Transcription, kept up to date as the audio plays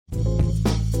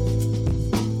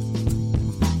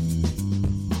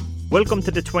Welcome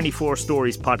to the 24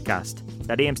 Stories podcast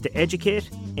that aims to educate,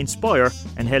 inspire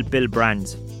and help build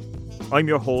brands. I'm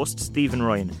your host, Stephen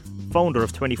Ryan, founder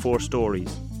of 24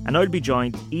 Stories, and I'll be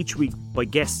joined each week by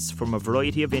guests from a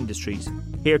variety of industries,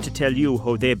 here to tell you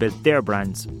how they built their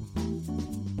brands.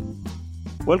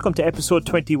 Welcome to episode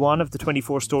 21 of the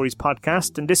 24 Stories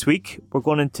podcast, and this week we're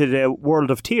going into the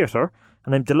world of theatre,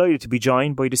 and I'm delighted to be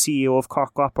joined by the CEO of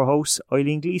Cork Opera House,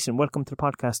 Eibhlín Gleeson. Welcome to the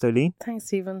podcast, Eibhlín. Thanks,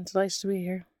 Stephen. Delighted to be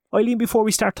here. Eibhlín, before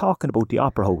we start talking about the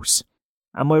Opera House,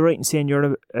 am I right in saying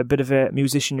you're a bit of a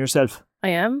musician yourself? I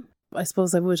am. I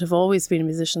suppose I would have always been a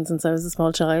musician since I was a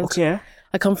small child. Okay.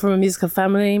 I come from a musical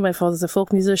family. My father's a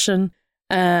folk musician.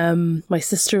 My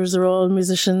sisters are all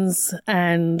musicians.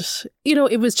 And, you know,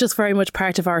 it was just very much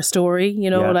part of our story,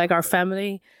 like our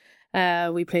family.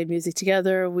 We played music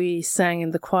together. We sang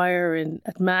in the choir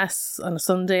at Mass on a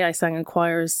Sunday. I sang in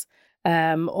choirs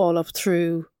all up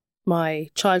through my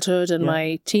childhood and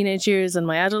my teenage years and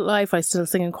my adult life. I still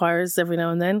sing in choirs every now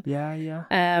and then.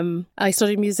 I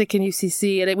studied music in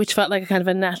UCC, which felt like a kind of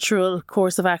a natural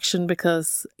course of action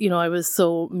because, I was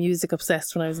so music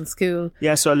obsessed when I was in school.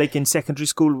 Yeah, so like in secondary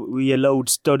school, were you allowed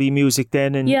to study music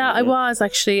then? I was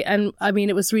actually. And I mean,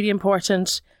 it was really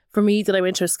important for me that I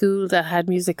went to a school that had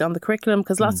music on the curriculum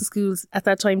because lots of schools at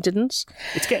that time didn't.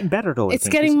 It's getting better though. It's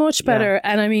getting much better.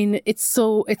 And I mean, it's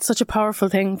such a powerful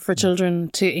thing for children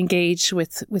to engage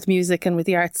with music and with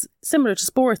the arts, similar to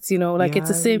sports, it's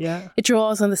the same. It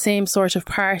draws on the same sort of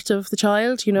part of the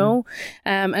child,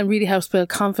 and really helps build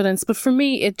confidence. But for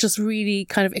me, it just really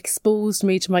kind of exposed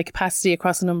me to my capacity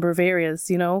across a number of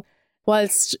areas,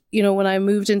 Whilst, when I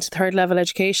moved into third level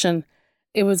education,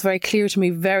 it was very clear to me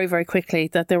very, very quickly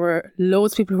that there were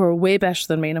loads of people who were way better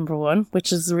than me, number one, which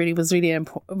was really a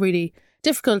really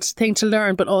difficult thing to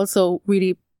learn, but also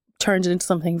really turned it into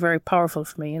something very powerful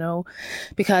for me,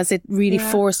 because it really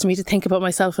forced me to think about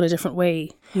myself in a different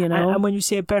way, And when you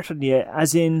say better than you,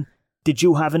 as in, did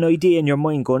you have an idea in your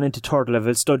mind going into third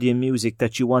level studying music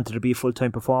that you wanted to be a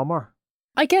full-time performer?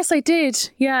 I guess I did,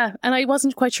 yeah. And I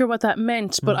wasn't quite sure what that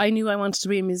meant, but I knew I wanted to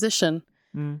be a musician.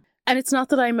 And it's not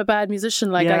that I'm a bad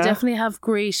musician. I definitely have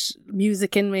great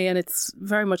music in me and it's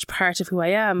very much part of who I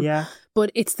am. Yeah.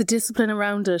 But it's the discipline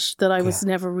around it that I was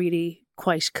never really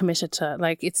quite committed to.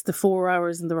 Like, it's the 4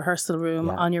 hours in the rehearsal room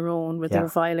on your own with your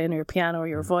violin or your piano or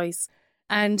your voice.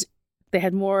 And they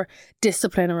had more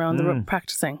discipline around the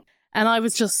practicing. And I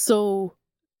was just so,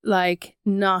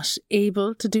 not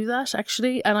able to do that,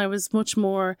 actually. And I was much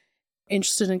more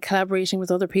interested in collaborating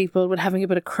with other people, with having a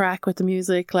bit of crack with the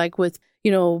music, with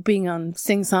being on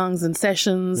sing-songs and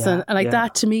sessions and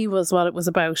that to me was what it was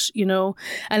about,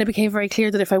 and it became very clear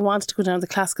that if I wanted to go down the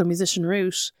classical musician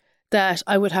route, that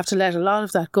I would have to let a lot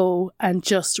of that go and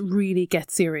just really get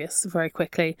serious very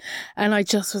quickly. And I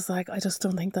just was like, I just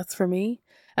don't think that's for me.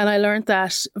 And I learned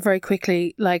that very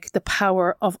quickly, the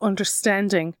power of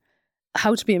understanding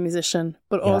how to be a musician,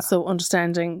 but also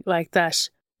understanding that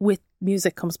with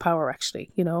music comes power,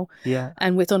 actually,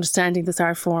 and with understanding this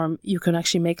art form, you can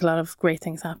actually make a lot of great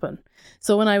things happen.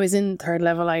 So when I was in third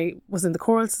level, I was in the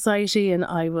choral society and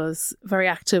I was very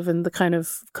active in the kind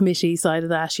of committee side of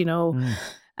that,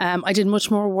 I did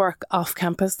much more work off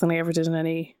campus than I ever did in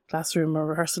any classroom or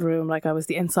rehearsal room. I was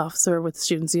the ENS officer with the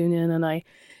Students' Union, and I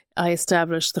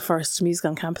established the first Music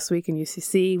on Campus week in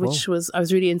UCC, which I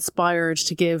was really inspired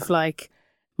to give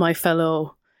my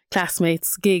fellow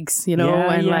classmates gigs,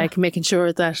 making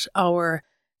sure that our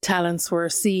talents were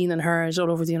seen and heard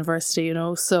all over the university,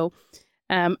 So,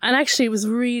 and actually it was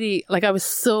really, I was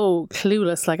so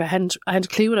clueless, I hadn't a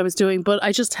clue what I was doing, but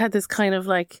I just had this kind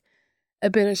of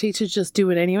ability to just do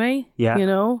it anyway,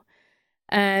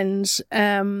 And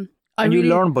you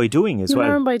learn by doing as well.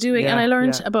 You learn by doing, and I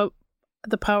learned about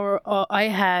the power I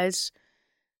had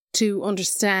to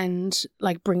understand,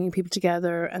 bringing people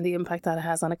together and the impact that it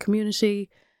has on a community.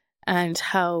 And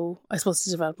how I supposed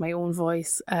to develop my own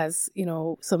voice as,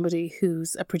 somebody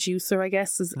who's a producer, I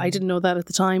guess. I didn't know that at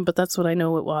the time, but that's what I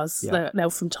know it was. Now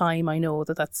from time, I know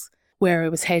that that's where I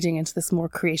was heading into this more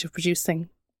creative producing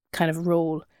kind of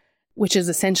role, which is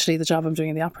essentially the job I'm doing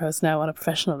in the Opera House now on a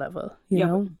professional level, you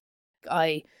know.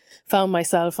 I found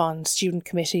myself on student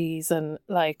committees and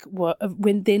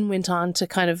went on to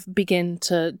kind of begin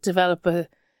to develop a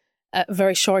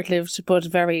very short-lived but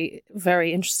very,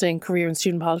 very interesting career in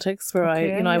student politics, where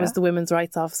I was the women's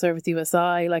rights officer with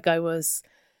USI.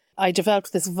 I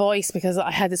developed this voice because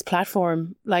I had this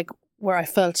platform, where I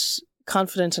felt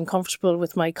confident and comfortable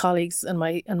with my colleagues and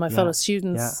my fellow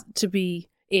students to be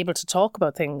able to talk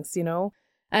about things,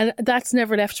 And that's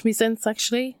never left me since,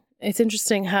 actually. it's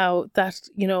interesting how that,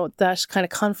 that kind of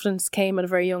confidence came at a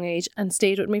very young age and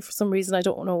stayed with me for some reason. I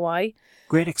don't know why.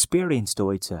 Great experience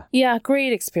though, I'd say. Yeah,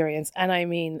 great experience. And I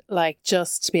mean, like,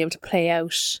 just to be able to play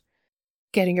out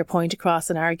getting your point across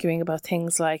and arguing about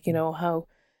things like, how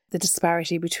the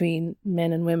disparity between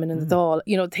men and women in the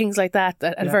Dáil, things like that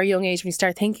at a very young age, when you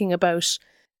start thinking about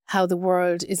how the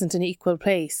world isn't an equal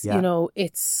place,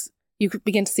 you could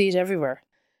begin to see it everywhere.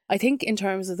 I think in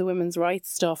terms of the women's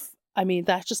rights stuff, I mean,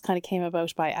 that just kind of came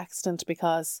about by accident,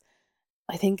 because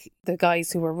I think the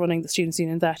guys who were running the Students'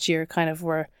 Union that year kind of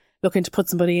were looking to put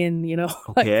somebody in,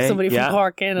 like somebody from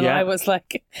Cork in, and I was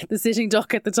like the sitting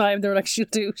duck at the time. They were like, she'll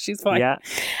do, she's fine. Yeah.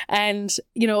 And,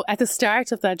 at the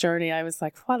start of that journey, I was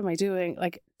like, what am I doing?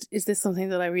 Like, is this something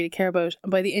that I really care about? And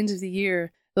by the end of the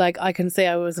year, like, I can say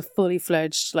I was a fully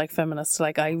fledged, like, feminist.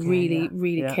 Like, I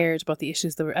really cared about the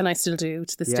issues that were, and I still do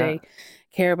to this day,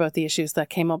 care about the issues that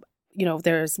came up.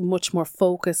 There's much more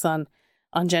focus on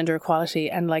gender equality,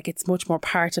 and like, it's much more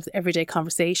part of everyday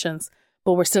conversations,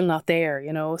 but we're still not there,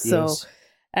 so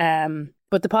yes.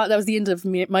 But that was the end of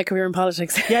my career in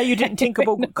politics. Yeah, you didn't think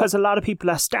about, because a lot of people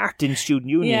that start in student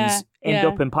unions end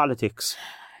up in politics.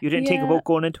 You didn't think about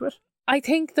going into it? I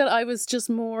think that I was just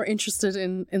more interested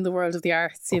in the world of the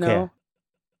arts, you know.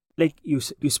 Like you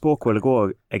spoke a while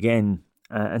ago again,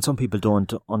 and some people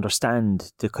don't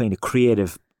understand the kind of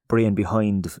creative brain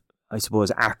behind, I suppose,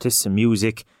 artists and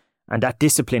music, and that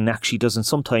discipline actually doesn't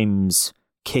sometimes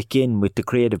kick in with the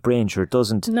creative brain. Sure, it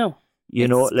doesn't. No.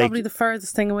 It's probably the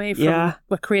furthest thing away from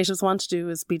what creatives want to do,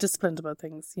 is be disciplined about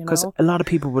things, Because a lot of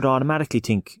people would automatically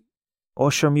think, oh,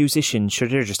 sure, musicians, sure,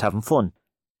 they're just having fun.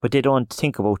 But they don't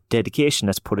think about dedication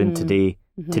that's put into the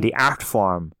art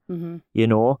form,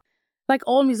 Like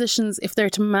all musicians, if they're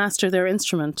to master their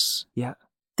instrument,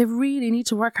 they really need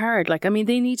to work hard. Like, I mean,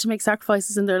 they need to make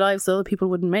sacrifices in their lives that other people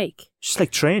wouldn't make. Just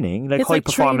like training, like high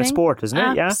performance sport, isn't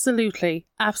it? Absolutely,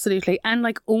 absolutely. And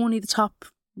like only the top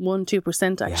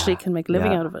 1-2% actually can make a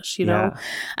living out of it, know?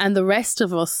 And the rest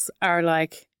of us are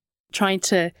like trying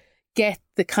to get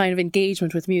the kind of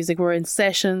engagement with music. We're in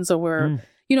sessions, or we're,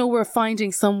 we're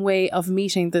finding some way of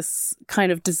meeting this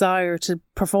kind of desire to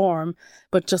perform,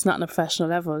 but just not on a professional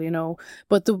level,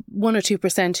 But the 1 or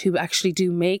 2% who actually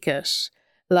do make it,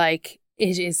 like,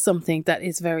 it is something that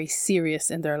is very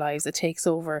serious in their lives. It takes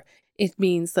over. It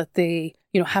means that they,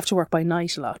 have to work by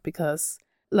night a lot, because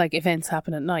like events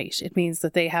happen at night. It means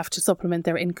that they have to supplement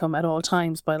their income at all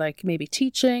times by like maybe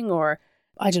teaching, or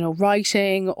I don't know,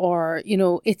 writing, or,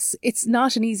 it's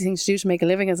not an easy thing to do to make a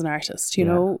living as an artist,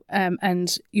 know,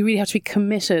 and you really have to be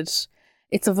committed.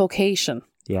 It's a vocation,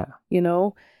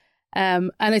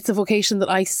 and it's a vocation that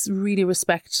I really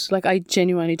respect. Like, I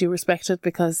genuinely do respect it,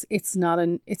 because it's not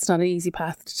an easy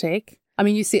path to take. I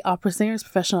mean, you see opera singers,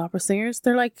 professional opera singers,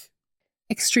 they're like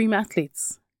extreme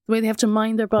athletes. The way they have to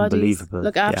mind their bodies,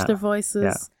 look after their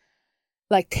voices,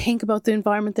 like think about the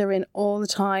environment they're in all the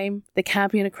time. They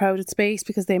can't be in a crowded space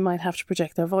because they might have to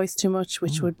project their voice too much,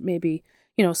 which would maybe,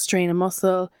 strain a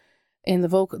muscle in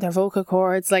their vocal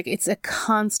cords. Like, it's a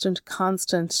constant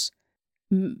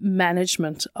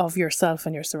management of yourself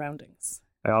and your surroundings.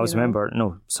 I always remember,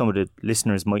 some of the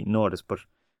listeners might know this, but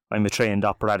I'm a trained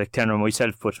operatic tenor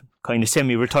myself, but kind of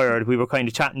semi-retired. We were kind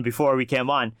of chatting before we came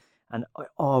on. And I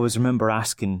always remember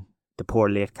asking the poor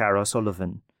late Cara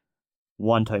O'Sullivan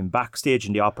one time backstage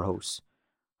in the Opera House.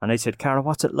 And I said, Cara,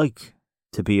 what's it like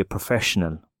to be a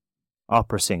professional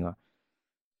opera singer?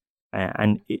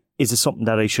 And is it something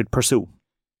that I should pursue?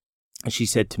 And she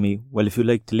said to me, well, if you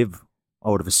like to live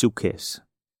out of a suitcase,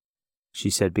 she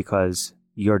said, because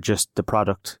you're just the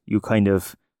product. You kind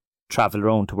of travel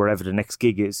around to wherever the next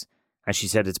gig is. And she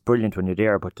said, it's brilliant when you're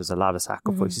there, but there's a lot of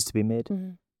sacrifices to be made.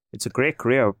 Mm-hmm. It's a great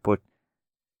career, but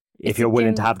if you're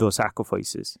willing to have those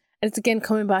sacrifices. And it's again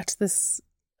coming back to this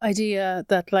idea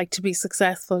that, like, to be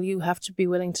successful, you have to be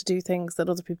willing to do things that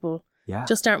other people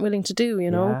just aren't willing to do,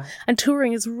 And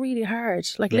touring is really hard.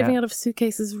 Like, living out of a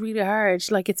suitcase is really hard.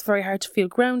 Like, it's very hard to feel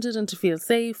grounded and to feel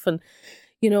safe. And,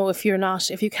 if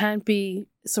you can't be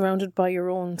surrounded by your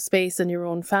own space and your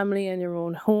own family and your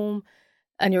own home,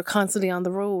 and you're constantly on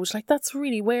the road, like, that's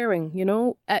really wearing,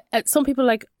 Some people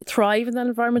like thrive in that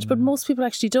environment, but most people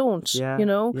actually don't,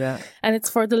 And it's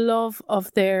for the love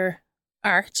of their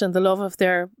art and the love of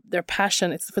their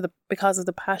passion. It's because of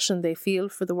the passion they feel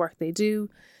for the work they do,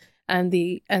 and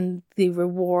the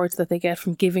reward that they get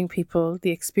from giving people the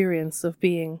experience of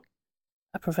being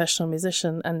a professional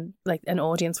musician and like an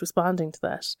audience responding to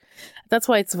that. That's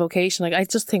why it's a vocation. Like, I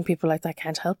just think people like that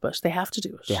can't help it. They have to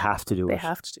do it. They have to do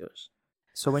it.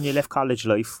 So when you left college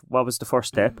life, what was the first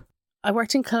step? I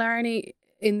worked in Killarney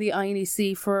in the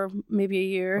INEC for maybe a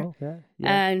year. Okay.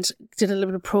 And did a little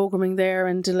bit of programming there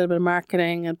and did a little bit of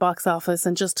marketing and box office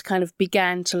and just kind of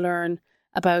began to learn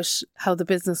about how the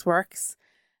business works.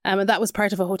 And that was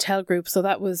part of a hotel group. So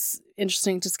that was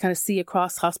interesting to kind of see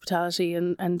across hospitality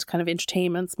and kind of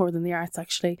entertainments more than the arts,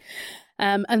 actually.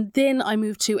 And then I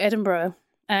moved to Edinburgh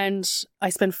and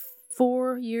I spent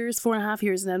 4.5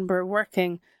 years in Edinburgh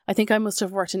working. I think I must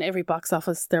have worked in every box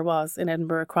office there was in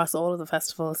Edinburgh across all of the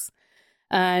festivals.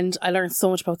 And I learned so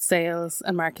much about sales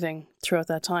and marketing throughout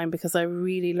that time because I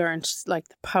really learned like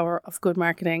the power of good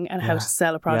marketing and how to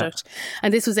sell a product.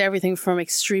 And this was everything from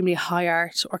extremely high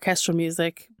art, orchestral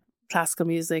music, classical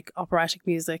music, operatic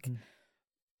music,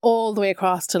 all the way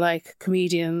across to like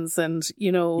comedians and,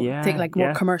 you know,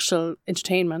 more commercial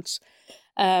entertainment.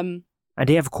 And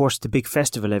they have, of course, the big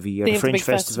festival every year, the Fringe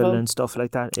Festival and stuff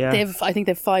like that. Yeah, I think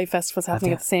they have 5 festivals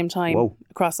happening at the same time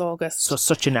across August. So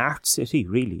such an art city,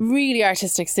 really. Really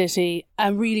artistic city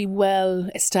and really well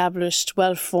established,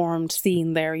 well formed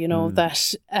scene there, you know,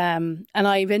 that and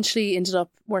I eventually ended up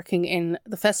working in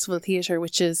the Festival Theatre,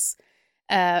 which is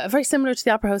very similar to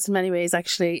the Opera House in many ways,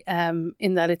 actually,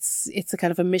 in that it's a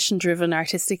kind of a mission-driven,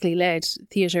 artistically led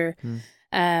theatre,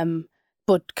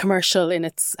 but commercial in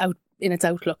its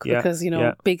outlook because, you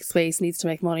know, big space needs to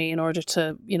make money in order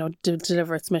to, you know,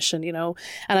 deliver its mission, you know.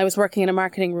 And I was working in a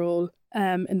marketing role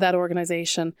in that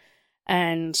organisation.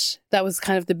 And that was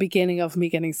kind of the beginning of me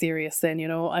getting serious then, you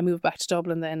know. I moved back to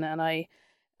Dublin then and I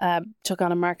took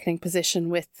on a marketing position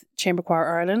with Chamber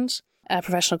Choir Ireland, a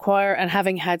professional choir. And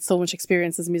having had so much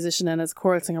experience as a musician and as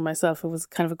choral singer myself, it was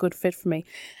kind of a good fit for me.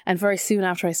 And very soon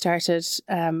after I started,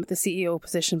 the CEO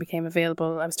position became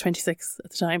available. I was 26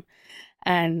 at the time.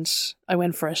 And I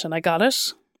went for it and I got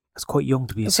it. It's quite young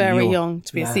to be a CEO. Very young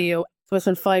to be a CEO. So I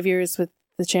spent 5 years with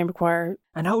the Chamber Choir.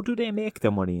 And how do they make their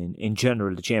money in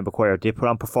general, the Chamber Choir? Do they put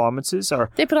on performances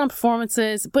or? They put on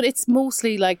performances, but it's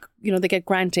mostly like, you know, they get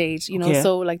grant aid, you know,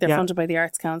 so like they're funded by the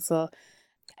Arts Council.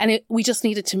 And we just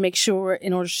needed to make sure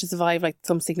in order to survive, like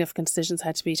some significant decisions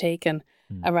had to be taken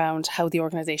around how the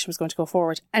organisation was going to go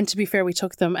forward. And to be fair, we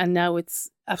took them and now it's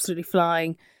absolutely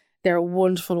flying. They're a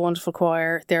wonderful, wonderful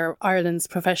choir. They're Ireland's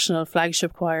professional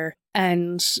flagship choir.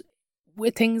 And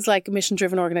with things like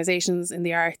mission-driven organisations in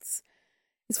the arts,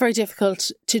 it's very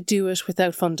difficult to do it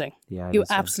without funding. Yeah, you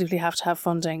absolutely have to have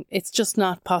funding. It's just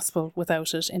not possible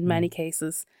without it in many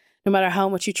cases. No matter how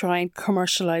much you try and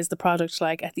commercialise the product,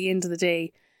 like at the end of the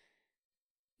day,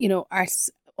 you know,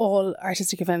 all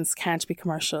artistic events can't be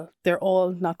commercial. They're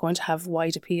all not going to have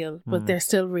wide appeal, but they're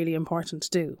still really important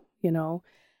to do, you know.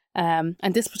 And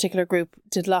this particular group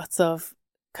did lots of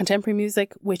contemporary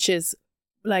music, which is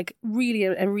like really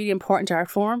a really important art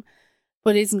form,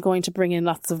 but isn't going to bring in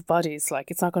lots of bodies.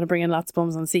 Like it's not going to bring in lots of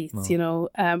bums on seats, you know.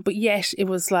 But yet it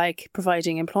was like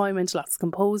providing employment to lots of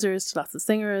composers, to lots of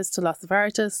singers, to lots of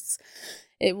artists.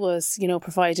 It was, you know,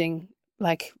 providing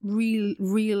like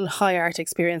real high art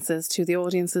experiences to the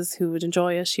audiences who would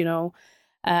enjoy it, you know,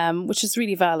 which is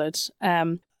really valid.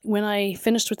 When I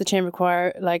finished with the Chamber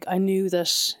Choir, like I knew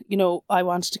that, you know, I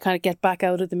wanted to kind of get back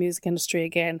out of the music industry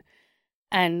again.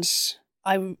 And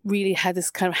I really had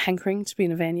this kind of hankering to be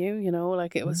in a venue, you know,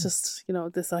 like it was just, you know,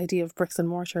 this idea of bricks and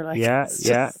mortar, like it's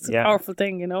a powerful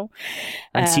thing, you know.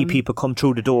 And see people come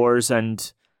through the doors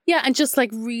and... Yeah, and just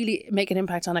like really make an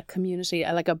impact on a community,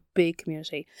 like a big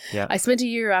community. Yeah. I spent a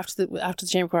year after the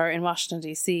Chamber Choir in Washington,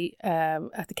 D.C.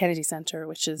 At the Kennedy Center,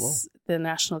 which is the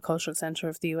National Cultural Center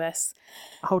of the US.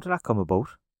 How did that come about?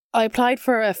 I applied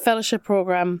for a fellowship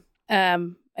program,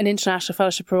 an international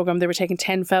fellowship program. They were taking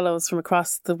 10 fellows from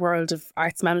across the world of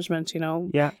arts management, you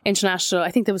know. Yeah. International. I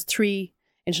think there was 3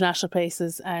 international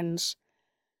places and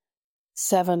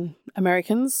 7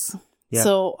 Americans. Yeah.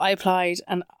 So I applied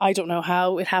and I don't know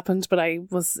how it happened, but I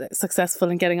was successful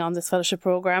in getting on this fellowship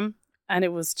program. And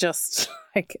it was just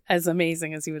like as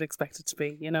amazing as you would expect it to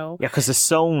be, you know. Yeah, because it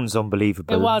sounds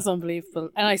unbelievable. It was unbelievable.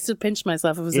 And I still pinched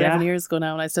myself. It was 11 years ago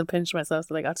now and I still pinched myself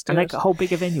that I got to do it. And like, how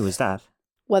big a venue is that?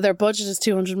 Well, their budget is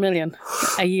 200 million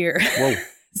a year. Whoa.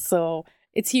 So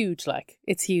it's huge, like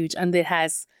it's huge. And it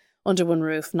has under one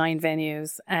roof 9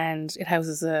 venues and it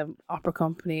houses an opera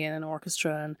company and an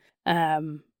orchestra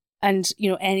and, you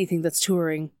know, anything that's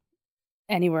touring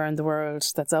anywhere in the world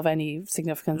that's of any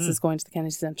significance is going to the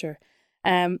Kennedy Center.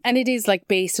 And it is like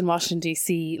based in Washington,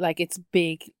 D.C. Like it's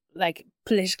big, like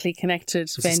politically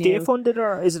connected venue. Is it state funded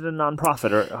or is it a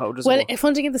non-profit or how does it work? Well,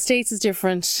 funding in the States is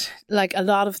different. Like a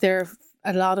lot of their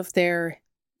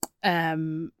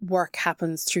work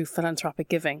happens through philanthropic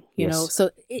giving, you know. So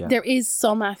there is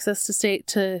some access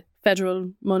to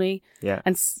federal money,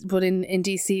 but in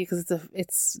DC because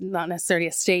it's not necessarily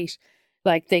a state,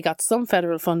 like they got some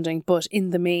federal funding, but in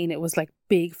the main it was like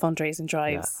big fundraising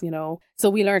drives, you know. So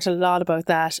we learned a lot about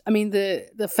that. I mean,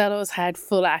 the fellows had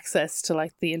full access to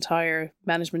like the entire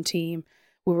management team.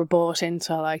 We were bought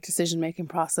into like decision-making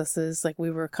processes. Like we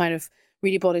were kind of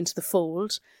really bought into the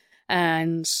fold.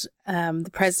 And the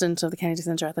president of the Kennedy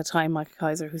Centre at the time, Michael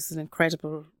Kaiser, who's an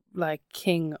incredible like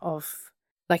king of,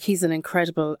 like he's an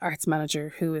incredible arts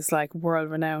manager who is like world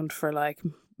renowned for like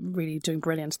really doing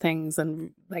brilliant things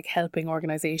and like helping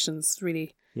organisations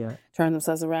really turn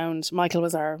themselves around. Michael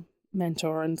was our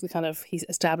mentor and he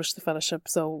established the fellowship.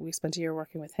 So we spent a year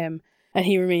working with him, and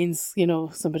he remains, you know,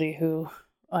 somebody who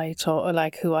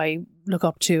who I look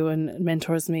up to and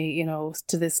mentors me, you know,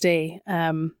 to this day.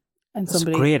 And it's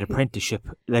a great apprenticeship.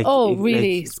 Like,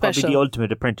 really special. Probably the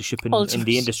ultimate apprenticeship in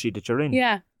the industry that you're in.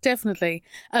 Yeah, definitely.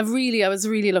 I was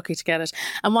really lucky to get it.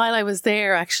 And while I was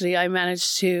there, actually, I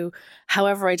managed to,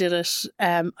 however I did it,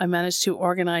 I managed to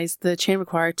organise the chamber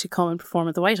choir to come and perform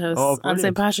at the White House on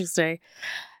St. Patrick's Day.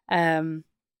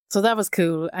 So that was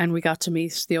cool. And we got to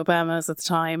meet the Obamas at the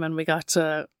time, and we got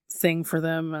to sing for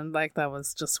them, and like that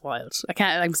was just wild.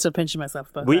 I'm still pinching myself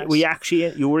about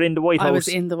that. You were in the White House. I was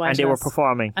in the White House, and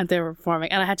they were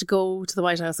performing, and I had to go to the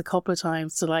White House a couple of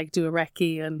times to like do a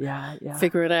recce and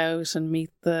figure it out and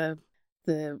meet the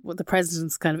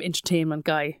president's kind of entertainment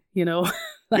guy, you know.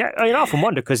 I often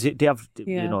wonder because they have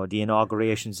you know the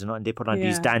inaugurations and they put on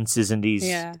these dances and these.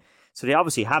 Yeah. So they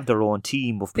obviously have their own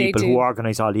team of people who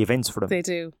organise all the events for them. They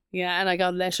do, yeah. And I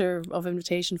got a letter of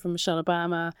invitation from Michelle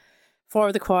Obama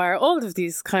for the choir, all of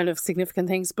these kind of significant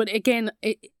things. But again,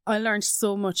 I learned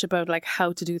so much about like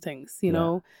how to do things, you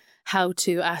know, how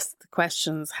to ask the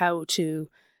questions, how to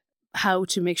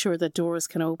make sure that doors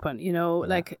can open, you know,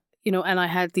 like, you know, and I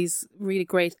had these really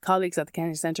great colleagues at the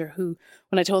Kennedy Centre who,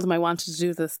 when I told them I wanted to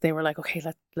do this, they were like, okay,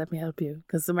 let me help you.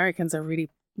 Because Americans are really,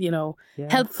 you know,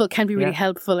 helpful, can be really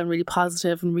helpful and really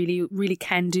positive and really, really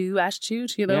can do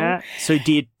attitude, you know. Yeah. So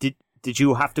did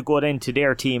you have to go then to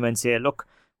their team and say, look,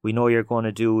 we know you're going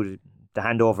to do the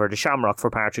handover to Shamrock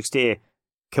for Patrick's Day.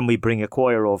 Can we bring a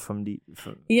choir over from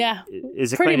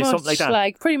is it pretty kind of something like that?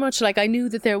 Like pretty much like I knew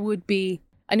there would be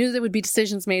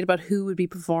decisions made about who would be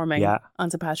performing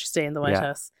on St. Patrick's Day in the White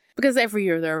House. Because every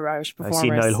year there are Irish performers. I see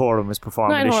Niall Horan was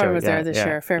performing this year. Niall Horan was there this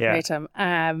year. Fair play to him.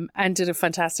 And did a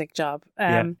fantastic job.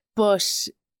 But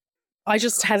I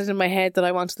just had it in my head that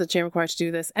I wanted the chamber choir to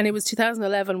do this. And it was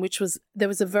 2011, there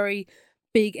was a very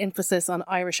big emphasis on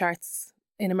Irish arts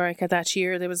in America that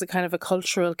year. There was a kind of a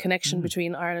cultural connection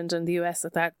between Ireland and the US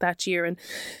at that year.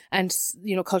 And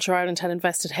you know, Culture Ireland had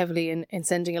invested heavily in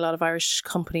sending a lot of Irish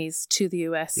companies to the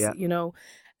US, you know.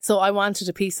 So I wanted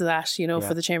a piece of that, you know,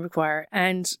 for the chamber choir.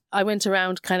 And I went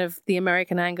around kind of the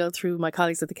American angle through my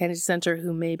colleagues at the Kennedy Centre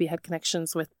who maybe had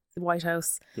connections with the White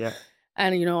House. Yeah.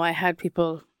 And, you know, I had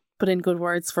people put in good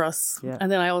words for us. Yeah.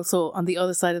 And then I also, on the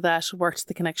other side of that, worked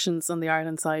the connections on the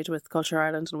Ireland side with Culture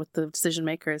Ireland and with the decision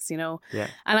makers, you know. Yeah.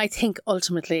 And I think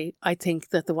ultimately,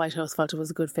 that the White House felt it was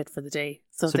a good fit for the day.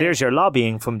 So there's your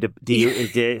lobbying from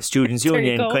the Students'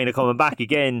 Union kind of coming back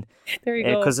again. There you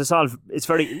go. Because it's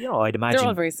very, you know, I'd imagine they're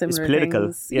all very similar it's political.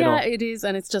 Things. You know. It is.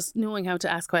 And it's just knowing how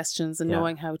to ask questions and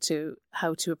knowing how to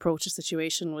approach a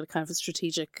situation with kind of a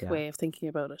strategic way of thinking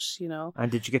about it, you know.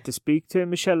 And did you get to speak to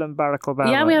Michelle and Barack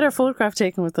Obama? Yeah, we had our photograph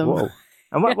taken with them. Whoa.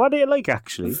 And what are they like,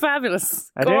 actually?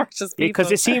 Fabulous. Gorgeous people. Because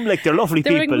they seem like they're lovely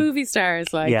people. They're like movie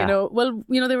stars, like, you know. Well,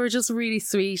 you know, they were just really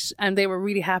sweet and they were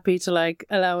really happy to, like,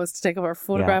 allow us to take our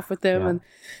photograph with them. And,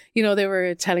 you know, they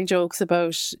were telling jokes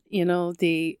about, you know,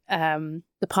 the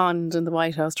pond in the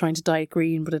White House trying to dye it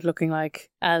green, but it looking like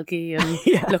algae and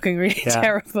looking really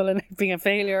terrible and being a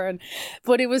failure.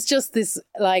 But it was just this,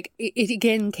 like, it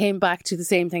again came back to the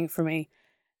same thing for me.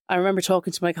 I remember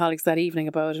talking to my colleagues that evening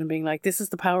about it and being like, this is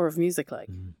the power of music. Like,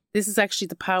 this is actually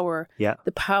the power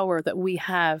that we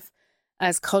have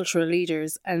as cultural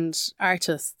leaders and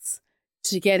artists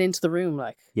to get into the room,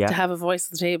 like, to have a voice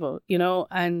at the table, you know.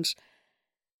 And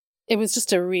it was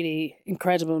just a really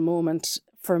incredible moment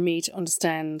for me to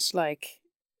understand, like,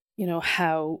 you know,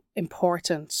 how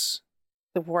important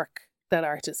the work that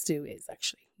artists do is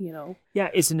actually, you know. Yeah,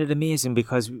 isn't it amazing?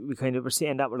 Because we kind of were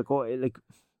saying that, like,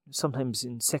 sometimes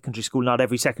in secondary school, not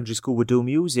every secondary school would do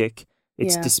music.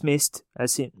 It's dismissed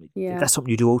as in that's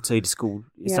something you do outside of school.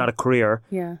 It's not a career.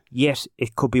 Yeah. Yet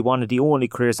it could be one of the only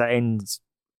careers that ends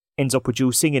up with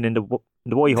you singing in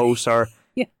the White House or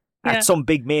at some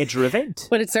big major event.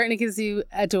 But it certainly gives you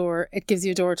a door. It gives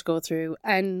you a door to go through.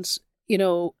 And, you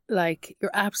know, like,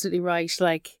 you're absolutely right.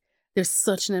 Like, there's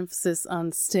such an emphasis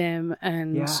on STEM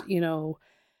and, you know,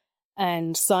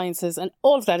 and sciences, and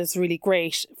all of that is really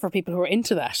great for people who are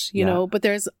into that, you know, but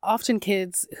there's often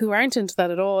kids who aren't into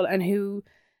that at all and who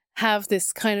have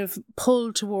this kind of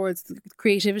pull towards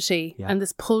creativity and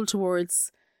this pull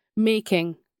towards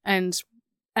making and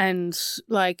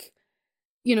like,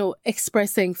 you know,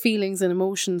 expressing feelings and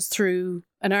emotions through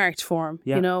an art form,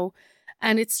 you know,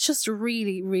 and it's just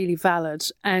really, really valid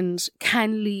and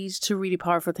can lead to really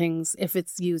powerful things if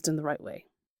it's used in the right way.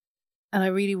 And I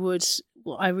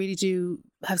really do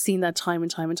have seen that time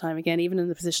and time again, even in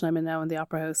the position I'm in now in the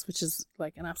Opera House, which is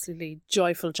like an absolutely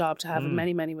joyful job to have in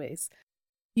many, many ways.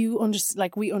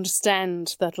 We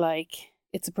understand that like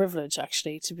it's a privilege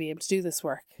actually to be able to do this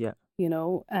work, you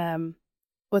know,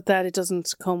 but that it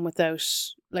doesn't come without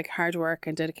like hard work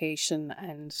and dedication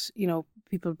and, you know,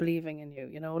 people believing in you,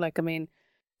 you know, like, I mean,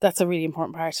 that's a really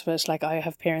important part of it. Like I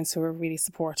have parents who are really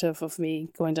supportive of me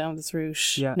going down this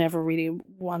route, never really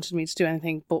wanted me to do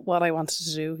anything but what I wanted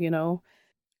to do, you know,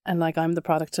 and like I'm the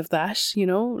product of that, you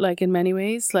know, like in many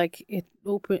ways, like it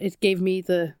gave me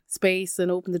the space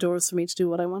and opened the doors for me to do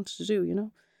what I wanted to do, you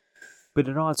know. But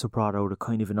it also brought out a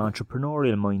kind of an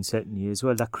entrepreneurial mindset in you as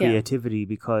well, that creativity,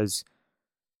 because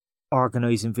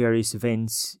organising various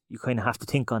events, you kind of have to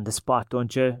think on the spot,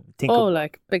 don't you?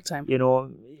 Like big time. You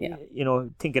know,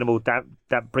 thinking about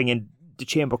that bringing the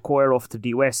chamber choir off to the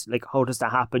US, like how does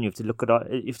that happen? You have to look at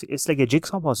it. It's like a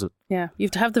jigsaw puzzle. Yeah, you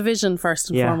have to have the vision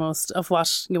first and foremost of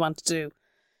what you want to do,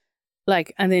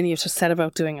 like, and then you have to set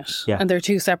about doing it. Yeah. And they're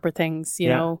two separate things. You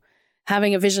know,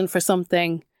 having a vision for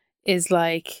something is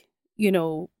like, you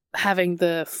know, having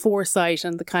the foresight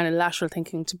and the kind of lateral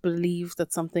thinking to believe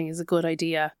that something is a good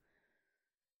idea.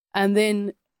 And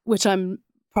then, which I'm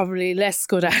probably less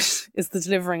good at, is the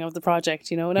delivering of the project,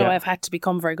 you know. Now I've had to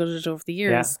become very good at it over the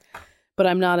years, but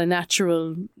I'm not a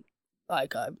natural,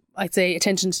 like, I'd say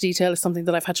attention to detail is something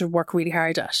that I've had to work really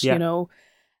hard at, you know.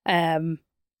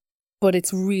 But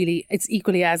it's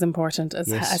equally as important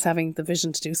as having the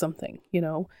vision to do something, you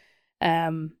know.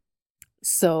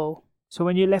 So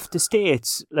when you left the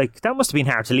States, like, that must have been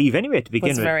hard to leave anyway to begin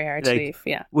with. It was very hard to leave,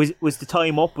 yeah. Was the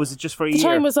time up? Was it just for a year? The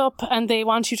time was up, and they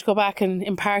want you to go back and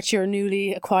impart your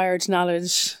newly acquired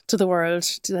knowledge to the world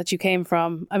that you came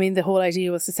from. I mean, the whole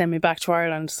idea was to send me back to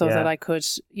Ireland so that I could,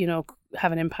 you know,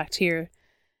 have an impact here.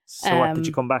 So what did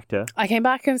you come back to? I came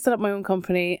back and set up my own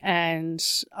company, and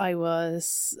I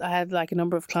had like a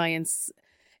number of clients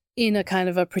in a kind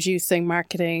of a producing,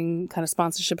 marketing, kind of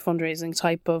sponsorship, fundraising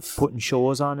type of... Putting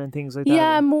shows on and things like that?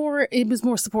 Yeah, it was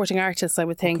more supporting artists, I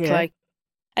would think. Like,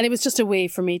 and it was just a way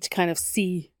for me to kind of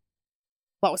see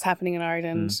what was happening in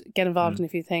Ireland, get involved in a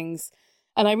few things.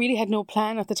 And I really had no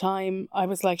plan at the time. I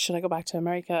was like, should I go back to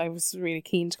America? I was really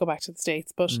keen to go back to the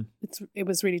States, but it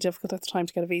was really difficult at the time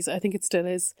to get a visa. I think it still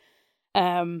is.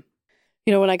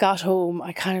 You know, when I got home,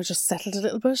 I kind of just settled a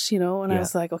little bit, you know, and I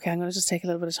was like, okay, I'm going to just take a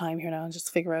little bit of time here now and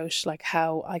just figure out like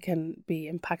how I can be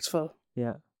impactful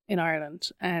in Ireland.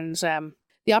 And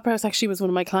the Opera House actually was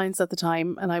one of my clients at the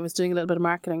time, and I was doing a little bit of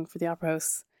marketing for the Opera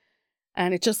House.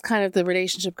 And it just kind of, the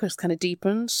relationship just kind of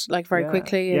deepened like very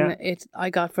quickly. And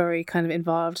I got very kind of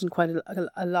involved in quite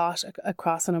a lot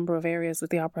across a number of areas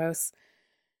with the Opera House.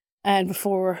 And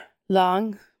before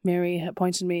long, Mary,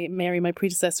 my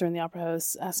predecessor in the Opera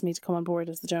House, asked me to come on board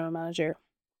as the general manager,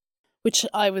 which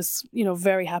I was, you know,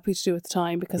 very happy to do at the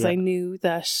time, because I knew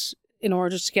that in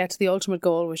order to get to the ultimate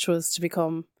goal, which was to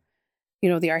become, you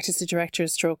know, the artistic director /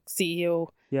 CEO,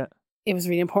 it was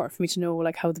really important for me to know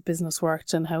like how the business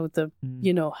worked and how the,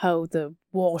 you know, how the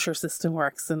water system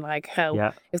works, and like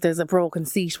how if there's a broken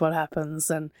seat, what happens,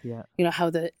 and you know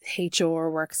how the HR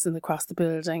works across the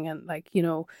building, and like, you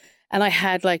know. And I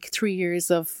had like 3 years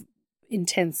of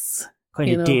intense kind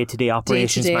of day-to-day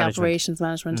operations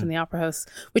management in the Opera House,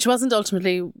 which wasn't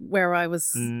ultimately where I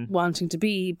was wanting to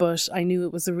be, but I knew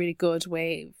it was a really good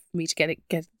way for me to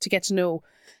get to know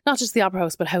not just the Opera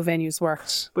House, but how venues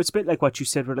worked. But it's a bit like what you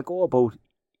said, we're like, about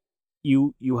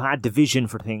you had the vision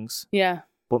for things,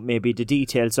 but maybe the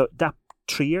details. So that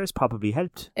 3 years probably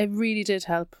helped. It really did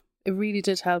help.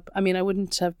 I mean, I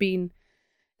wouldn't have been.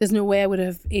 There's no way I would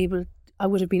have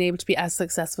been able to be as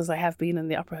successful as I have been in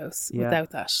the Opera House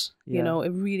without that. You know, it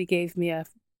really gave me a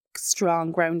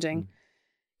strong grounding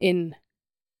in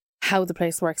how the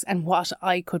place works and what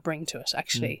I could bring to it,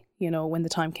 actually, you know, when the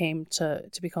time came to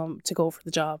go for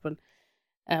the job,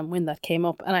 and when that came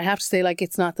up. And I have to say, like,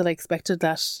 it's not that I expected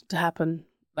that to happen.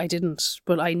 I didn't,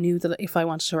 but I knew that if I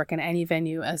wanted to work in any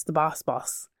venue as the boss,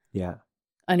 there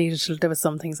was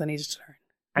some things I needed to learn.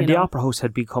 And the Opera House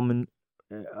had become,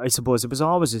 I suppose, it was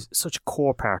always such a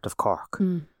core part of Cork.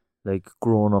 Like,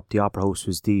 growing up, the Opera House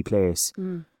was the place.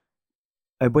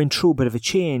 I went through a bit of a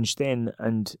change then,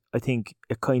 and I think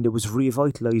it kind of was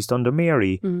revitalised under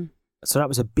Mary. So that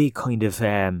was a big kind of,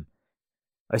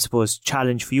 I suppose,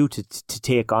 challenge for you to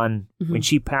take on when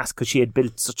she passed, because she had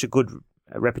built such a good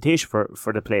reputation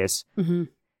for the place.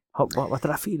 What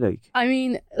did that feel like? I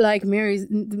mean, like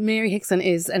Mary Hickson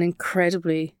is an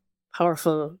incredibly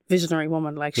powerful, visionary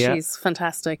woman. Like she's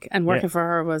fantastic, and working for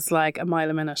her was like a mile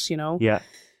a minute, you know. Yeah.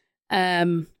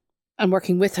 And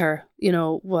working with her, you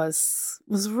know, was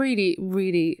really,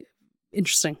 really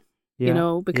interesting. You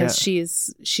know, because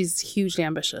she's hugely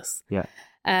ambitious. Yeah.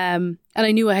 And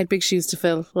I knew I had big shoes to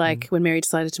fill, like when Mary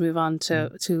decided to move on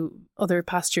to other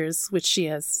pastures, which she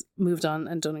has moved on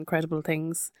and done incredible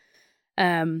things.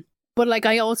 But like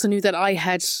I also knew that I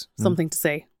had something to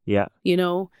say. Yeah. You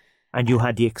know. And you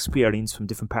had the experience from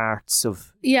different parts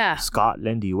of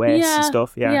Scotland, the US and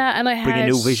stuff. Yeah. Yeah. And I had... Bring a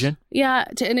new vision. Yeah.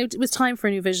 And it was time for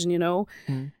a new vision, you know.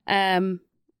 And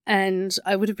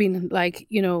I would have been like,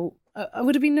 you know, I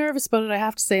would have been nervous about it, I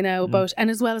have to say now, about, and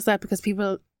as well as that, because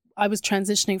I was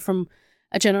transitioning from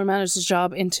a general manager's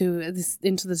job into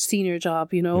the senior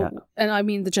job, you know. And I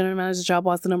mean, the general manager's job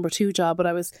was the number 2 job,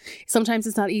 but sometimes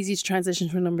it's not easy to transition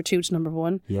from number 2 to number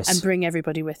 1 and bring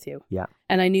everybody with you. Yeah.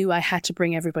 And I knew I had to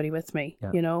bring everybody with me,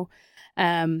 you know.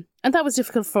 And that was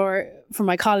difficult for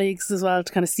my colleagues as well,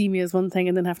 to kind of see me as one thing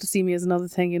and then have to see me as another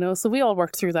thing, you know. So we all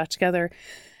worked through that together.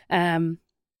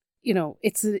 You know,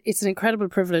 it's an incredible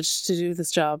privilege to do this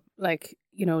job, like,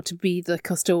 you know, to be the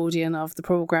custodian of the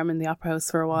programme in the Opera House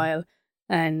for a while.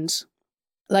 And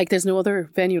like, there's no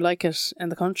other venue like it in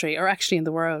the country, or actually in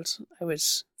the world, I would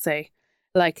say.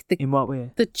 Like, in what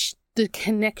way? The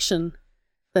connection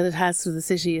that it has to the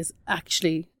city is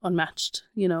actually unmatched,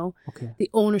 you know. Okay. The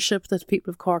ownership that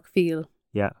people of Cork feel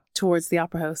towards the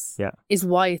Opera House is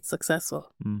why it's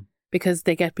successful. Because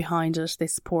they get behind it, they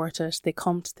support it, they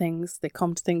come to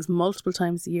things multiple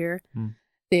times a year.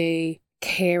 They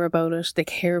care about it, they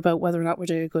care about whether or not we're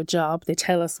doing a good job. They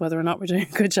tell us whether or not we're doing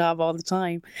a good job all the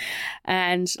time.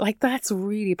 And like, that's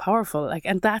really powerful. Like,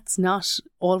 and that's not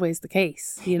always the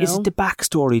case, you know. Is it the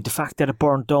backstory, the fact that it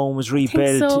burnt down, was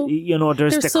rebuilt? So. You know,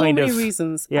 there's the so kind many of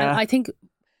reasons. Yeah. And I think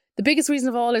the biggest reason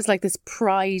of all is like this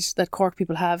pride that Cork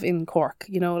people have in Cork,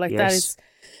 you know, like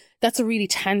that's a really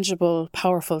tangible,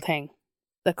 powerful thing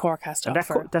that Cork has to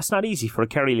offer. That's not easy for a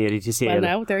Kerry lady to say. Well,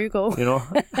 now, there you go. You know?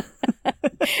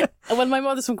 Well, my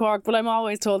mother's from Cork, but I'm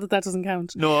always told that doesn't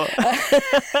count. No.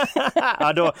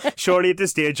 I know. Surely at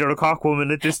this stage, you're a Cork woman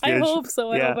at this stage. I hope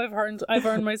so. I hope I've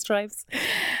earned my stripes.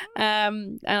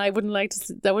 And I wouldn't like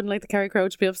the Kerry crowd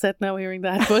to be upset now hearing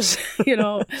that, but, you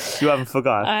know. You haven't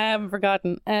forgotten. I haven't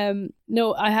forgotten.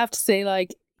 No, I have to say,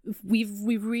 like,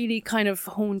 we've really kind of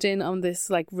honed in on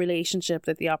this like relationship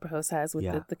that the Opera House has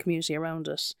with the community around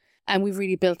it, and we've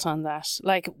really built on that.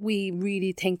 Like, we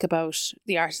really think about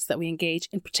the artists that we engage,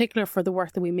 in particular for the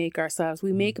work that we make ourselves.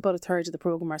 We make about a third of the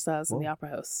programme ourselves in the Opera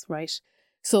House, right?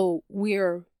 So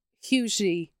we're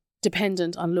hugely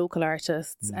dependent on local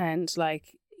artists and, like,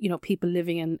 you know, people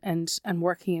living and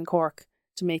working in Cork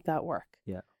to make that work.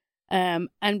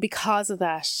 And because of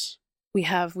that, we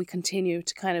continue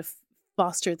to kind of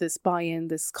foster this buy-in,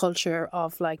 this culture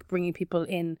of like bringing people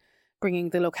in, bringing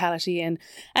the locality in.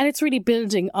 And it's really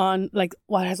building on like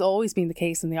what has always been the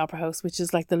case in the Opera House, which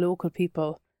is like the local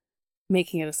people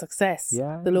making it a success.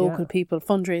 The local people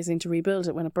fundraising to rebuild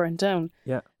it when it burnt down.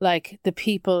 Like, the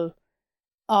people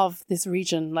of this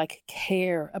region like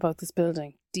care about this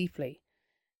building deeply.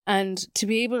 And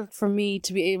for me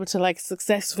to be able to like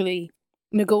successfully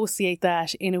negotiate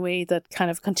that in a way that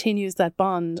kind of continues that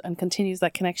bond and continues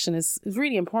that connection is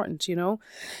really important, you know.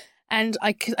 And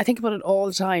I think about it all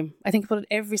the time. I think about it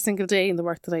every single day in the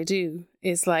work that I do,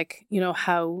 is like, you know,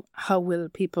 how will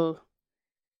people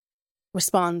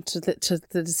respond to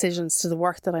the decisions, to the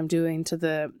work that I'm doing, to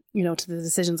the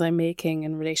decisions I'm making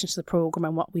in relation to the programme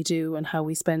and what we do and how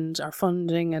we spend our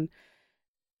funding and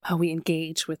how we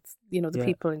engage with, you know, the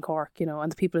people in Cork, you know,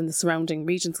 and the people in the surrounding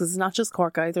regions, because it's not just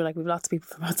Cork either. Like, we have lots of people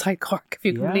from outside Cork, if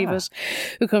you can believe it,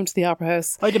 who come to the Opera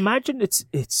House. I'd imagine it's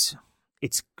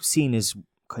seen as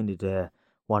kind of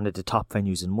one of the top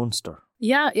venues in Munster.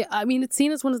 Yeah, I mean, it's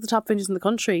seen as one of the top venues in the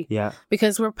country. Yeah,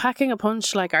 because we're packing a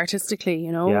punch, like, artistically,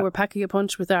 you know. We're packing a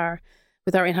punch with our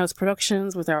in-house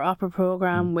productions, with our opera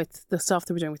programme, with the stuff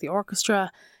that we're doing with the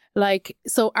orchestra. Like,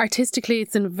 so artistically,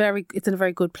 it's in a very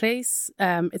good place.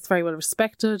 It's very well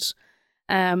respected.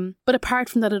 But apart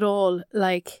from that at all,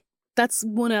 like, that's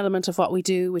one element of what we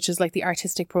do, which is like the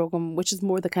artistic program, which is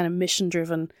more the kind of mission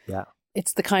driven. Yeah,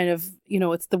 it's the kind of, you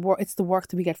know, it's the work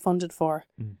that we get funded for.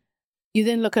 You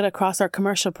then look at across our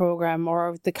commercial program,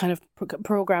 or the kind of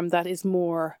program that is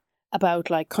more about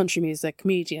like country music,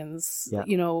 comedians,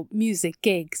 you know, music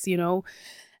gigs, you know,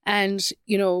 and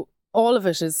you know, all of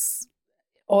it is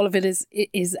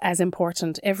as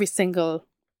important. Every single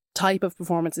type of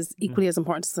performance is equally as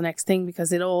important as the next thing,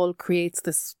 because it all creates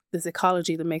this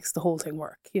ecology that makes the whole thing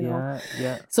work, you know.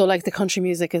 So like the country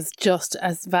music is just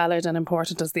as valid and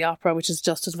important as the opera, which is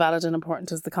just as valid and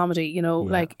important as the comedy, you know.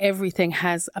 Like everything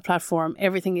has a platform,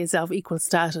 everything is of equal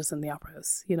status in the opera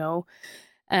house, you know.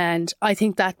 And I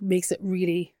think that makes it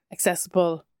really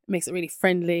accessible, makes it really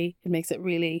friendly, it makes it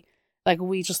really like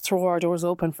we just throw our doors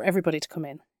open for everybody to come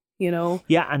in, you know.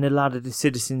 Yeah, and a lot of the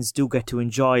citizens do get to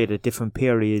enjoy it at different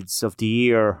periods of the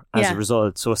year as a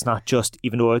result. So it's not just,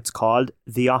 even though it's called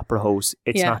the Opera House,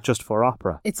 it's not just for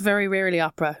opera. It's very rarely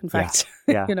opera, in fact.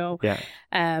 You know.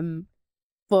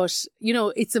 But, you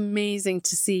know, it's amazing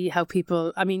to see how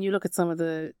people, I mean, you look at some of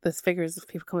the figures of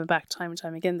people coming back time and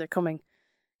time again, they're coming,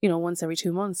 you know, once every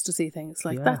 2 months to see things.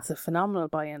 Like, that's a phenomenal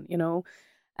buy-in, you know.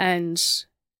 And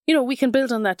you know, we can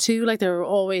build on that too. Like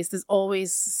there's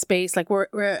always space. Like we're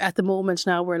at the moment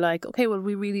now, we're like, okay, well,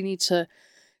 we really need to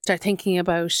start thinking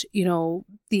about, you know,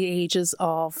 the ages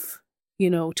of,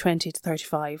 you know, 20 to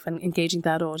 35 and engaging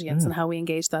that audience and how we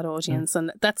engage that audience.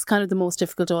 And that's kind of the most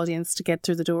difficult audience to get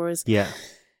through the doors. Yeah.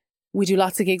 We do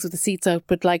lots of gigs with the seats out,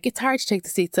 but like it's hard to take the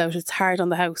seats out. It's hard on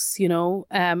the house, you know,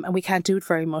 and we can't do it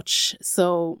very much.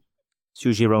 So it's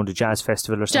usually around a jazz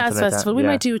festival or something like that. Jazz festival. We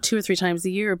might do it 2 or 3 times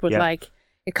a year, but like,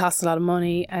 it costs a lot of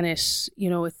money, and it, you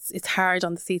know, it's hard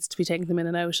on the seats to be taking them in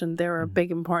and out, and they're a very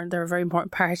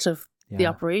important part of the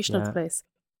operation of the place.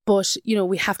 But you know,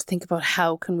 we have to think about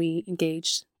how can we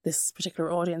engage this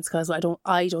particular audience, because I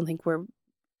don't think we're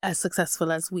as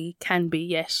successful as we can be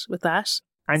yet with that.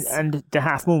 And the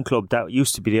Half Moon Club that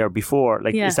used to be there before,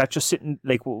 like is that just sitting?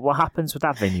 Like, what happens with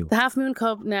that venue? The Half Moon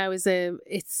Club now it's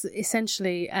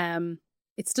essentially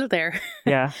it's still there.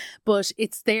 Yeah. But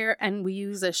it's there and we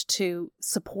use it to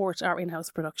support our in-house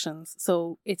productions.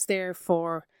 So it's there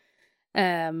for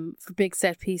big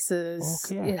set pieces.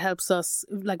 Okay. It helps us,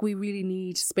 like we really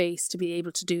need space to be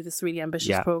able to do this really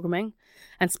ambitious programming.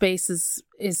 And space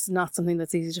is not something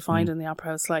that's easy to find in the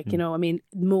opera house. Like, you know, I mean,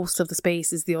 most of the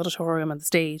space is the auditorium and the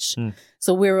stage.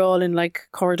 So we're all in like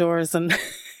corridors and,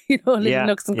 you know, little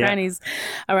nooks and crannies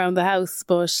around the house.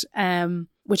 But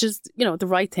which is, you know, the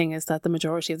right thing is that the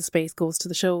majority of the space goes to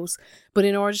the shows. But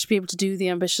in order to be able to do the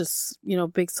ambitious, you know,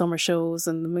 big summer shows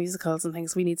and the musicals and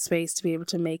things, we need space to be able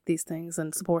to make these things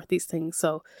and support these things.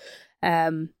 So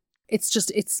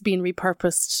it's been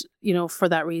repurposed, you know, for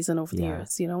that reason over the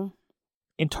years, you know.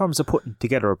 In terms of putting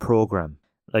together a programme,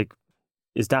 like,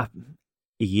 is that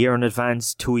a year in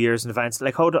advance, 2 years in advance?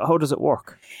 Like, how does it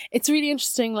work? It's really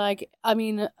interesting. Like, I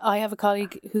mean, I have a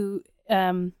colleague who...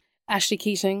 Ashley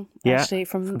Keating, Ashley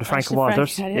from the Frank and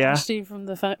Walters. Ashley from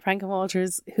the Frank and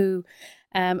Walters, who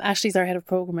Ashley's our head of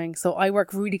programming. So I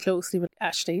work really closely with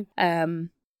Ashley. And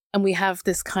we have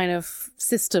this kind of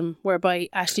system whereby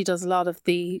Ashley does a lot of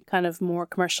the kind of more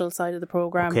commercial side of the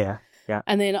program. Okay, yeah.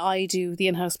 And then I do the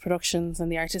in-house productions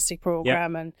and the artistic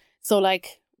program. And so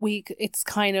like it's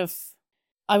kind of,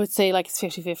 I would say like it's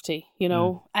 50-50, you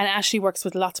know. And Ashley works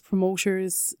with lots of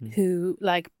promoters who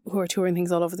are touring things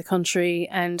all over the country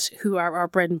and who are our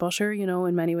bread and butter, you know,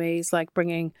 in many ways, like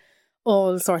bringing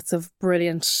all sorts of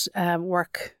brilliant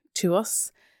work to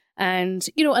us. And,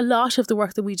 you know, a lot of the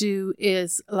work that we do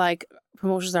is like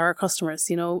promoters are our customers,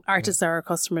 you know, artists are our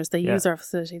customers. They use our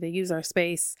facility, they use our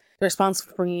space. They're responsible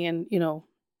for bringing in, you know,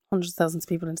 hundreds of thousands of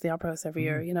people into the opera house every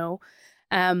year, you know.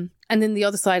 And then the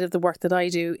other side of the work that I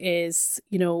do is,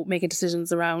 you know, making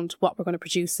decisions around what we're going to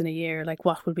produce in a year, like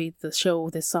what will be the show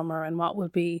this summer and what will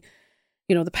be,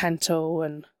 you know, the panto,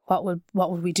 and what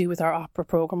would we do with our opera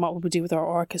program, what would we do with our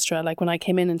orchestra. Like when I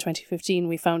came in 2015,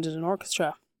 we founded an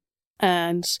orchestra,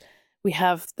 and we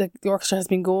have the orchestra has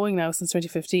been going now since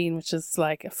 2015, which is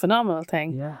like a phenomenal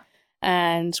thing. Yeah.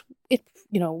 And it,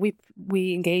 you know,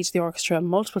 we engage the orchestra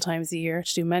multiple times a year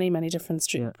to do many different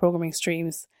programming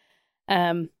streams.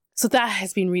 So that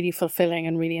has been really fulfilling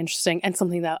and really interesting, and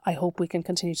something that I hope we can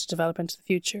continue to develop into the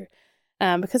future,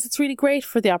 because it's really great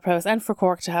for the Opera House and for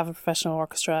Cork to have a professional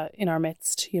orchestra in our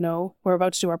midst. You know, we're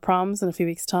about to do our proms in a few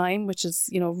weeks' time, which is,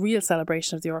 you know, real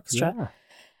celebration of the orchestra.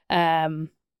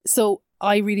 So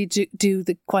I really do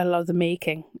quite a lot of the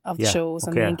making of the shows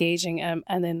and the engaging,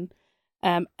 and then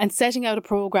and setting out a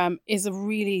program is a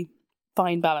really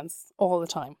fine balance all the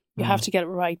time. You have to get it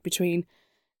right between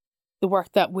the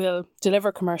work that will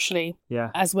deliver commercially,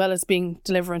 as well as being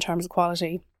delivered in terms of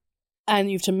quality. And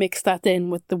you have to mix that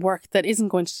in with the work that isn't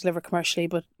going to deliver commercially,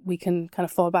 but we can kind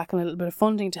of fall back on a little bit of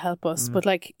funding to help us. But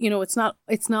like, you know, it's not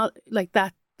like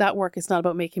that work is not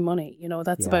about making money. You know,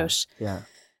 that's about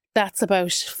that's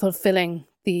about fulfilling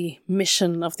the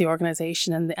mission of the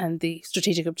organisation and the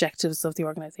strategic objectives of the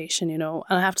organisation, you know.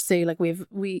 And I have to say, like,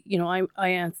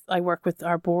 I work with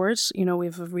our board, you know, we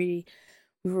have a really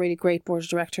great board of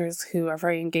directors who are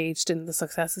very engaged in the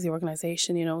success of the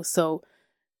organisation, you know. So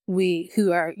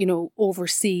who are, you know,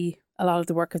 oversee a lot of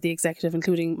the work of the executive,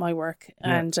 including my work.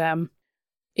 Yeah. And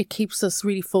it keeps us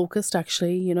really focused,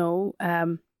 actually, you know.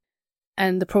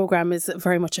 And the programme is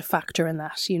very much a factor in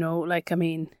that, you know. Like, I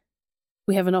mean,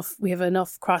 we have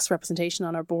enough cross-representation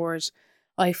on our board.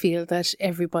 I feel that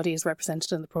everybody is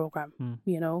represented in the programme,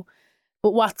 you know.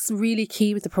 But what's really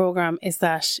key with the programme is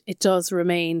that it does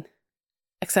remain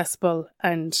accessible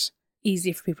and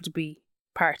easy for people to be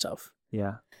part of.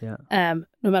 Yeah. No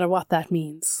matter what that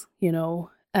means, you know.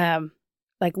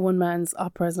 Like one man's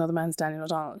opera is another man's Daniel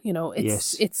O'Donnell. You know,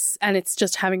 it's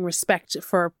just having respect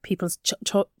for people's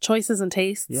choices and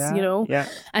tastes, you know,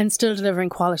 and still delivering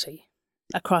quality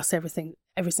across every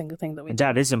single thing that we do. And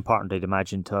that is important, I'd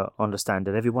imagine, to understand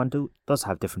that everyone does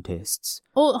have different tastes.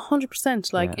 Oh,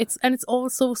 100%. Like it's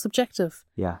also subjective.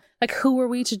 Yeah. Like, who are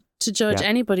we to judge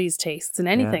anybody's tastes in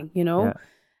anything, you know?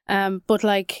 Yeah. But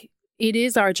like, it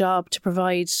is our job to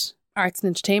provide arts and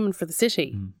entertainment for the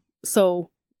city. So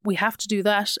we have to do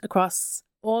that across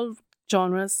all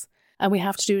genres, and we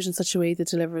have to do it in such a way that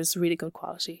delivers really good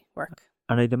quality work.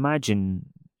 And I'd imagine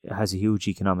it has a huge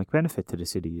economic benefit to the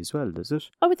city as well, does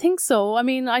it? I would think so. I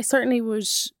mean, I certainly would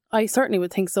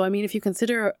think so. I mean, if you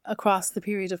consider across the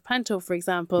period of Panto, for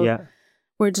example,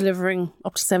 we're delivering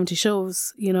up to 70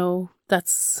 shows, you know,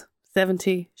 that's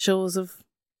 70 shows of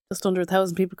just under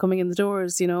 1,000 people coming in the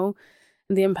doors, you know,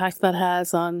 and the impact that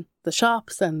has on the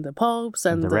shops and the pubs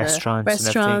and the restaurants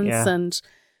and,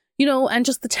 you know, and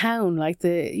just the town, like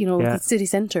the city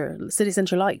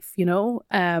centre life, you know.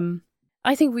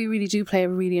 I think we really do play a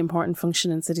really important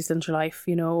function in city centre life,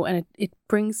 you know, and it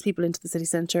brings people into the city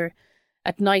centre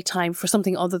at night time for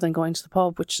something other than going to the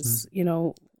pub, which is, you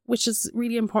know, which is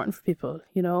really important for people,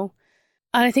 you know.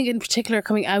 And I think in particular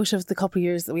coming out of the couple of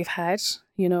years that we've had,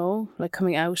 you know, like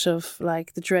coming out of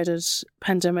like the dreaded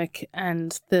pandemic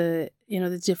and the, you know,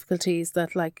 the difficulties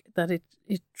that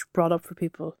it brought up for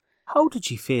people. How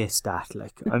did you face that?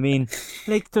 Like, I mean,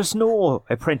 like, there's no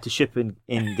apprenticeship in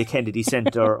the Kennedy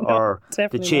Centre or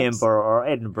the Chamber or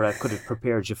Edinburgh could have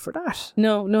prepared you for that.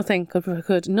 No, nothing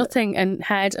could. Nothing and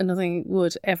nothing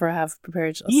would ever have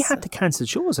prepared us. You had to cancel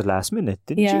shows at last minute,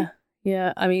 didn't you?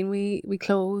 Yeah. I mean, we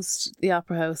closed the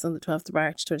Opera House on the 12th of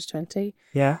March 2020.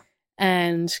 Yeah.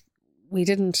 And we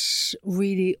didn't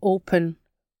really open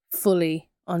fully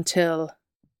until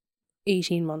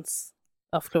 18 months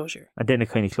of closure. And then it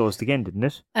kind of closed again, didn't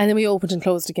it? And then we opened and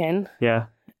closed again. Yeah.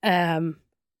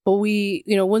 But we,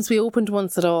 you know, once we opened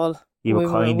once at all, we were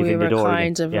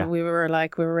ready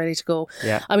to go.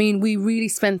 Yeah. I mean, we really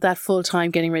spent that full time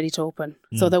getting ready to open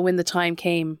so that when the time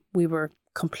came, we were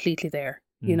completely there,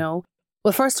 you know.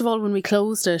 Well, first of all, when we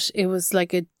closed it, it was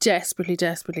like a desperately,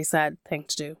 desperately sad thing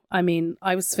to do. I mean,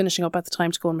 I was finishing up at the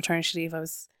time to go on maternity leave. I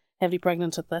was heavily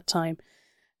pregnant at that time.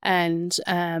 And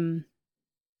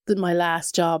my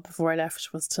last job before I left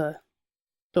was to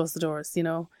close the doors, you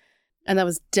know. And that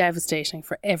was devastating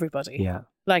for everybody. Yeah.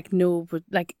 But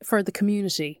for the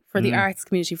community, for the arts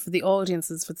community, for the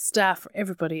audiences, for the staff, for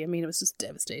everybody. I mean, it was just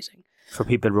devastating. For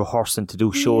people rehearsing to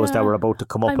do shows that were about to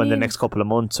come up in the next couple of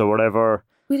months or whatever.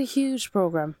 We had a huge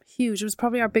programme. Huge. It was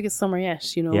probably our biggest summer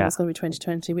yet, you know. It was going to be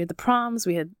 2020. We had the proms.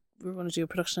 We were going to do a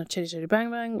production of Chitty Chitty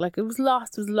Bang Bang. Like, it was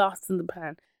lots in the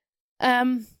pan.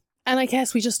 And I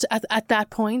guess we just, at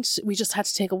that point, we just had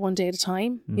to take it one day at a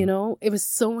time, you know. It was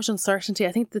so much uncertainty.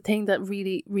 I think the thing that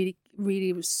really, really,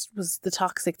 really was the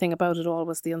toxic thing about it all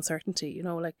was the uncertainty, you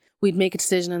know. Like, we'd make a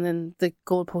decision and then the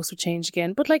goalpost would change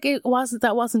again. But, like, that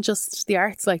wasn't just the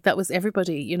arts, like, that was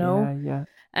everybody, you know.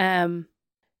 Yeah.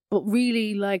 But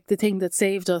really, like, the thing that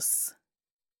saved us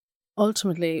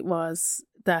ultimately was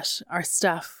that our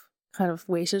staff kind of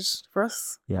waited for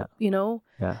us, you know.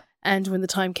 Yeah. And when the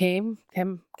time came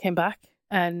back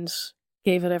and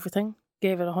gave it everything,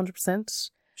 gave it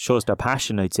 100%. Shows their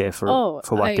passion, I'd say, for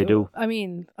what they do. I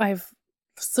mean, I have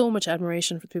so much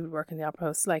admiration for the people who work in the Opera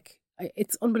House. Like,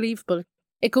 it's unbelievable.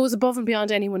 It goes above and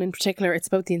beyond anyone in particular. It's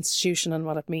about the institution and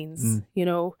what it means, you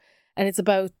know. And it's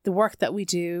about the work that we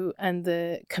do and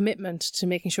the commitment to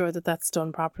making sure that that's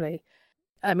done properly.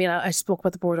 I mean, I spoke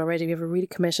about the board already. We have a really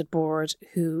committed board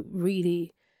who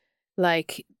really,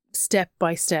 like, step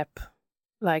by step,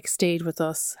 like, stayed with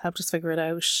us, helped us figure it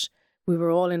out. We were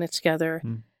all in it together.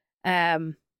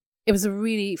 It was a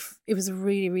really,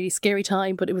 really scary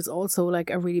time, but it was also like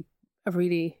a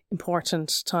really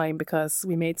important time because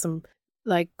we made some,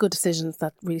 like, good decisions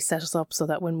that really set us up so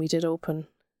that when we did open,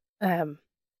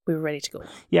 we were ready to go.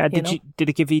 Yeah, did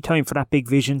it give you time for that big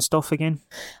vision stuff again?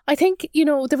 I think, you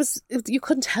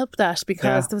couldn't help that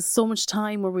because there was so much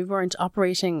time where we weren't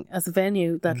operating as a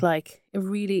venue that I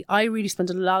really spent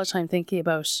a lot of time thinking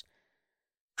about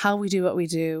how we do, what we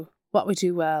do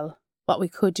well, what we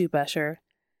could do better.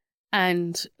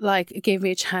 And it gave me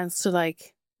a chance to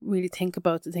really think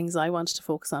about the things I wanted to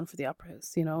focus on for the Opera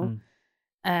House,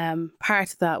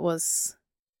 Part of that was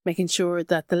making sure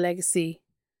that the legacy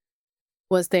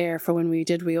was there for when we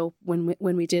did when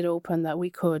we did open, that we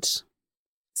could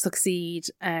succeed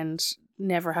and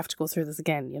never have to go through this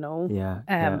again,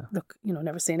 Look,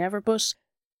 never say never, but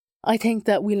I think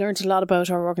that we learned a lot about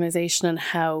our organisation and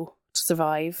how to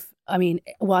survive. I mean,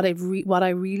 what I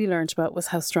really learned about was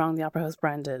how strong the Opera House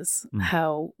brand is,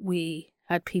 how we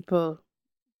had people,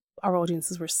 our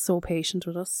audiences were so patient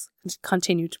with us,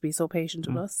 continued to be so patient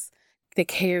with us. They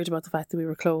cared about the fact that we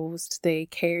were closed. They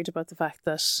cared about the fact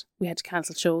that we had to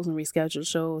cancel shows and reschedule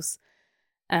shows.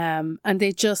 And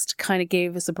they just kind of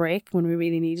gave us a break when we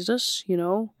really needed it,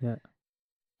 Yeah.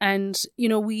 And,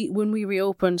 when we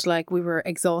reopened, we were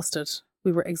exhausted.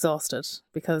 We were exhausted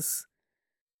because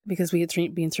we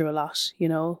had been through a lot,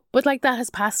 But that has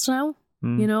passed now,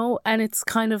 and it's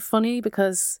kind of funny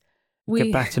because we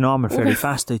get back to normal fairly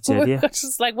fast, I'd say. We're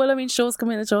just shows come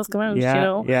in and shows come out,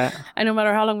 Yeah. And no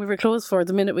matter how long we were closed for,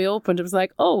 the minute we opened, it was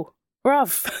oh, we're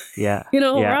off. Yeah.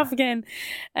 We're off again.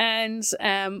 And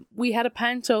we had a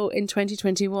panto in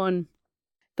 2021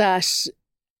 that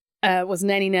was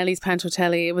Nenny Nelly's Panto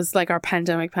Telly. It was our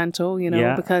pandemic panto,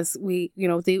 because we,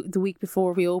 the week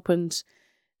before we opened,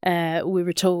 we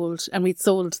were told, and we'd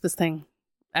sold this thing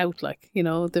out,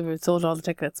 they were sold all the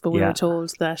tickets, but we were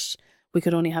told that we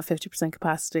could only have 50%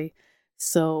 capacity.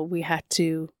 So we had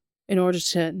to, in order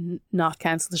to not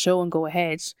cancel the show and go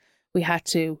ahead, we had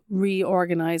to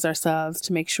reorganize ourselves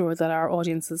to make sure that our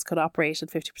audiences could operate at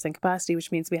 50% capacity, which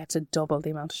means we had to double the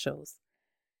amount of shows,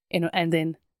 and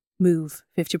then move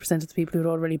 50% of the people who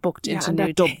had already booked into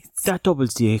new dates. That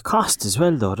doubles the cost as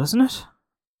well, though, doesn't it?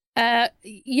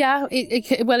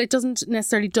 It doesn't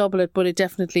necessarily double it, but it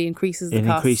definitely increases the cost.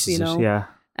 It increases it, yeah.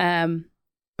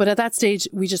 But at that stage,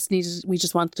 we just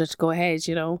wanted it to go ahead,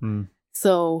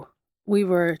 So we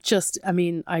were just,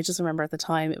 I just remember at the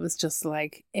time, it was just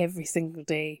every single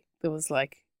day there was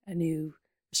a new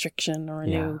restriction or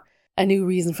a new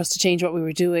reason for us to change what we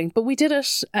were doing. But we did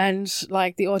it, and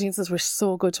the audiences were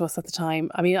so good to us at the time.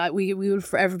 We will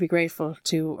forever be grateful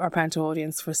to our panto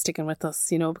audience for sticking with us,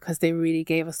 because they really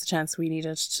gave us the chance we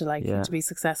needed to to be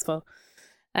successful.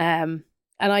 And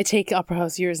I take Opera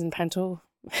House years in panto.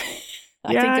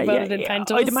 I think about it in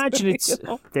pantos. I'd imagine it's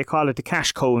they call it the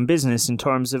cash cow in business, in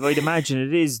terms of, I'd imagine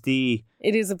it is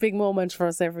a big moment for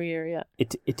us every year. Yeah,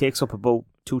 it takes up about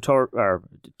 2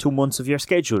 months of your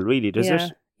schedule, really, does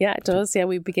it? Yeah, it does. Yeah,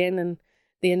 we begin in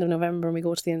the end of November and we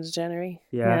go to the end of January.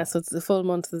 Yeah, so it's the full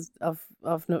month of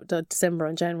December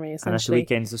and January, essentially. And at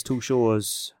the weekends there's 2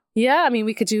 shows. Yeah,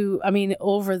 we could do,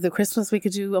 over the Christmas we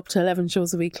could do up to 11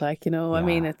 shows a week,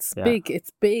 it's big,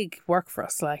 it's big work for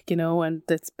us, and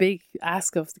it's big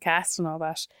ask of the cast and all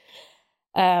that.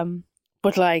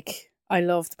 But I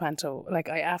love the panto,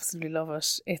 I absolutely love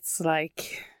it. It's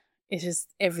it is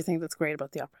everything that's great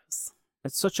about the Opera House.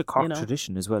 It's such a Cork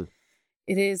tradition as well.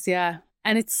 It is, yeah.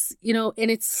 And it's,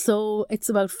 it's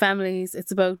about families,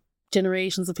 it's about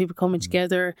generations of people coming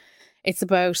together. It's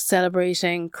about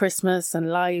celebrating Christmas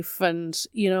and life and,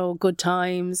 good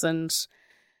times and,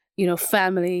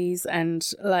 families,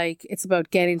 and it's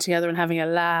about getting together and having a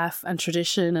laugh and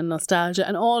tradition and nostalgia,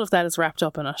 and all of that is wrapped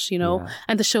up in it,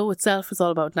 And the show itself is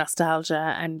all about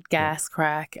nostalgia and gas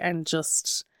crack and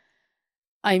just,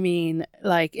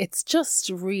 it's just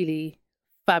really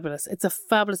fabulous. It's a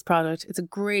fabulous product. It's a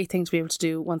great thing to be able to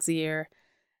do once a year.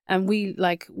 And we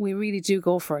really do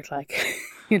go for it,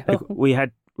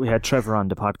 We had Trevor on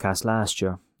the podcast last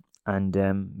year, and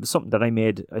something that I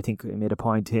made a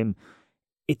point to him.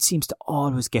 It seems to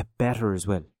always get better as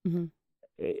well. Mm-hmm.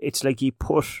 It's like you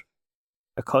put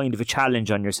a kind of a challenge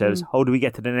on yourselves. Mm-hmm. How do we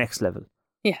get to the next level?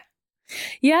 Yeah.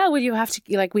 Well, you have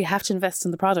to we have to invest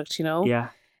in the product, Yeah.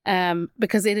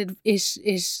 Because it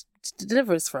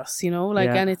delivers for us,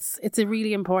 and it's a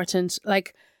really important. When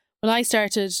I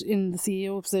started in the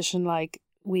CEO position,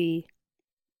 we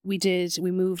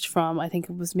moved from, I think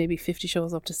it was maybe 50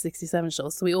 shows up to 67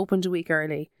 shows. So we opened a week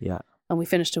early. Yeah. And we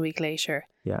finished a week later.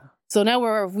 Yeah. So now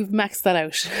we've maxed that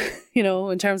out,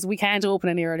 in terms of we can't open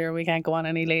any earlier, we can't go on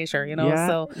any later,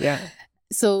 Yeah.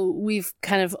 So we've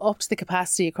kind of upped the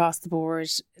capacity across the board.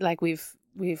 We've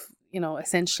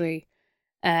essentially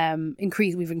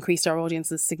increased our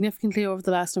audiences significantly over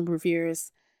the last number of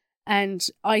years. And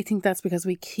I think that's because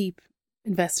we keep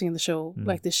investing in the show.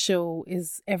 Like, the show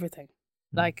is everything.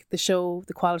 Like, the show,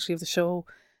 the quality of the show,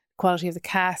 quality of the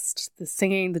cast, the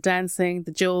singing, the dancing,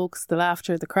 the jokes, the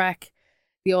laughter, the crack,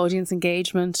 the audience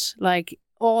engagement, like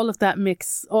all of that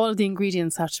mix, all of the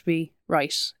ingredients have to be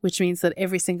right, which means that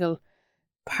every single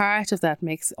part of that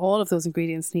mix, all of those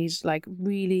ingredients need like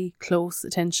really close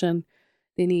attention.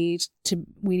 We need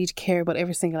to care about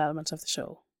every single element of the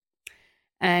show.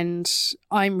 And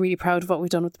I'm really proud of what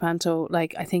we've done with the Panto.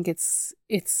 Like, I think it's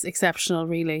exceptional,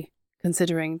 really,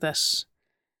 considering that,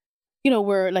 you know,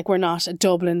 we're not a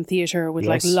Dublin theatre with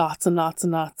like lots and lots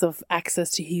and lots of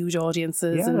access to huge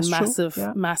audiences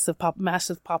and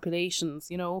massive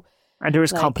populations, you know. And there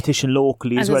is like, competition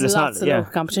locally as well. There's lots of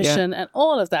local competition and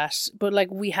all of that. But like,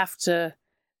 we have to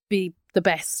be the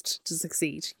best to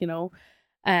succeed, you know.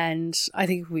 And I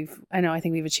think we've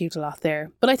achieved a lot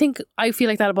there. But I feel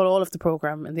like that about all of the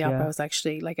programme in the Opera House,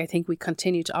 actually. Like, I think we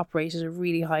continue to operate at a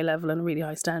really high level and a really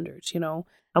high standard, you know.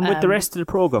 And with the rest of the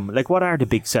programme, like, what are the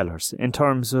big sellers in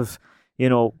terms of,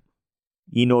 you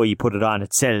put it on,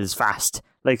 it sells fast.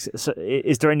 Like, so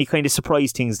is there any kind of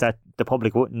surprise things that the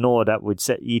public wouldn't know that would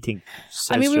you think?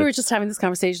 I mean, we were just having this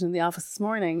conversation in the office this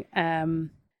morning.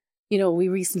 We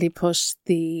recently pushed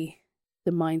the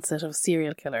mindset of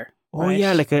serial killer. Oh, right?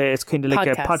 Yeah, it's kind of like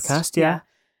a podcast, yeah.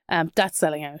 That's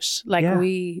selling out. Like,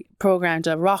 we programmed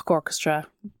a rock orchestra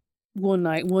one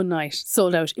night,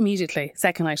 sold out immediately.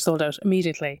 Second night, sold out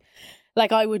immediately.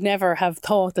 Like, I would never have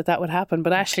thought that would happen,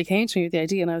 but Ashley came to me with the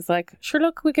idea and I was like, sure,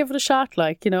 look, we give it a shot,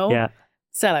 like, you know,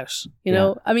 sell out, you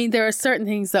know. I mean, there are certain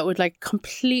things that would like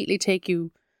completely take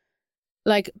you,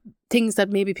 like things that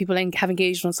maybe people have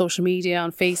engaged on social media,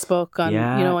 on Facebook, on,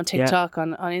 on TikTok,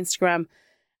 on Instagram.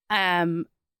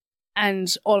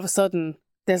 And all of a sudden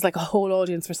there's like a whole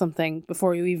audience for something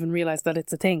before you even realise that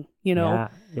it's a thing, you know.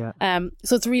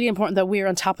 So it's really important that we're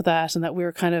on top of that and that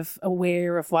we're kind of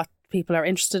aware of what people are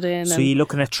interested in. So you're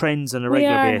looking at trends on a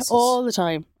regular basis? All the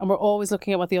time. And we're always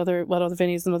looking at what other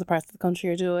venues in other parts of the country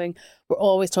are doing. We're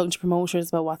always talking to promoters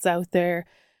about what's out there.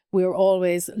 We're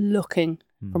always looking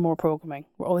for more programming.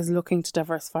 We're always looking to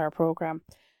diversify our programme.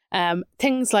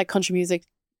 Things like country music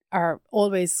are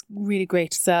always really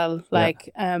great to sell, like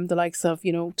the likes of,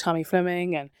 you know, Tommy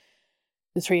Fleming and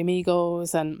the Three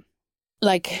Amigos, and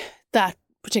like that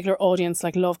particular audience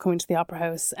like love coming to the Opera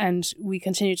House, and we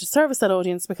continue to service that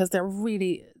audience because they're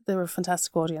a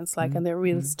fantastic audience, like, and they're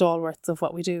real stalwarts of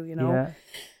what we do, you know.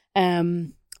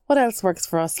 What else works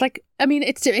for us? Like, I mean,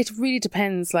 it really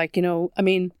depends, like, you know, I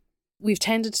mean, we've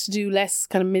tended to do less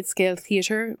kind of mid-scale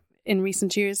theatre in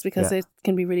recent years because it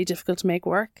can be really difficult to make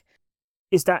work.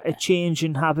 Is that a change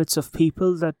in habits of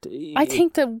people that... I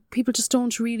think that people just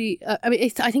don't really... I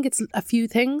think it's a few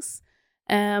things.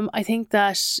 I think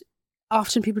that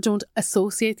often people don't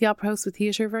associate the Opera House with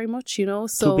theatre very much, you know.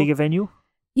 So, too big a venue?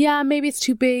 Yeah, maybe it's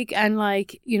too big, and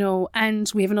like, you know,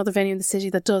 and we have another venue in the city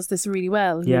that does this really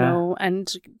well, you know,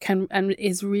 and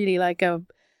is really like a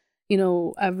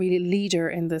really leader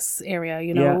in this area,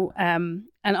 you know. And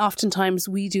oftentimes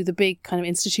we do the big kind of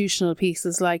institutional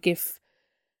pieces, like if...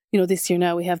 You know, this year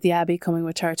now we have the Abbey coming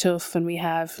with Tartuffe, and we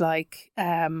have like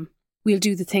we'll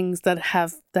do the things that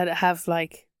have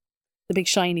like the big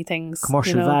shiny things,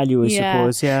 commercial value, I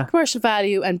suppose, commercial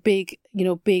value and big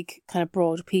kind of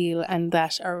broad appeal, and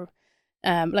that are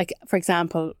like, for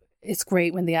example, it's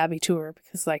great when the Abbey tour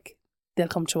because like they'll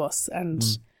come to us and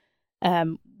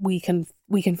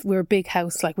we're a big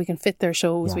house, like we can fit their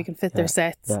shows, we can fit their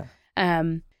sets.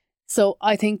 So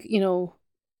I think, you know,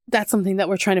 that's something that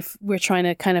we're trying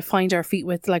to kind of find our feet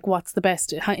with, like what's the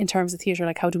best in terms of theatre,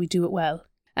 like how do we do it well.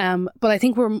 But I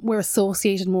think we're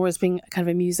associated more as being kind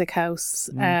of a music house,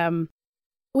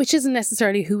 which isn't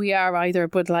necessarily who we are either.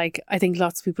 But like, I think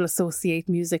lots of people associate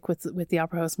music with the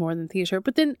Opera House more than theatre.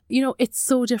 But then, you know, it's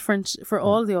so different for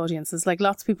all the audiences. Like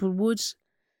lots of people would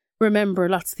remember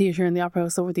lots of theatre in the Opera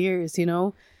House over the years, you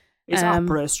know. Is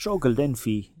opera a struggle then for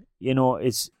you? You know,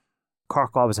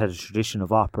 Cork always had a tradition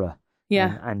of opera.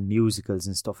 And musicals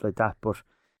and stuff like that. But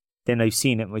then I've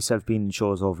seen it myself being in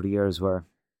shows over the years where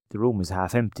the room is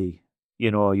half empty.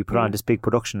 You know, you put on this big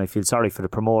production. I feel sorry for the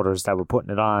promoters that were putting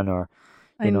it on, or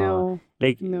you know.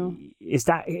 Is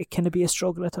that, can it be a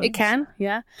struggle at times? It can,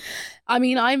 yeah. I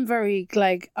mean, I'm very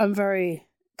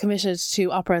committed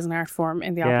to opera as an art form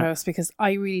in the Opera House because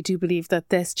I really do believe that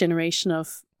this generation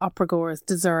of opera goers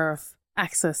deserve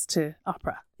access to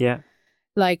opera. Yeah,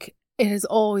 like. It has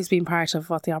always been part of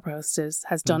what the Opera House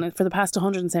has done. And for the past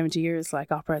 170 years,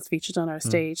 like opera has featured on our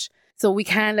stage. So we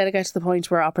can't let it get to the point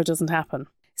where opera doesn't happen.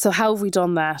 So how have we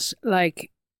done that?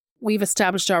 Like, we've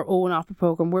established our own opera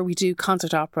programme where we do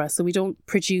concert opera. So we don't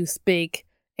produce big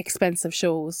expensive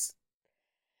shows,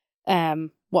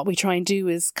 what we try and do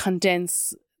is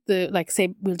condense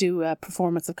say we'll do a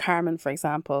performance of Carmen, for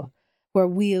example, where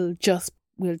we'll just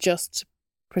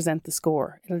present the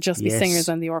score. It'll just be singers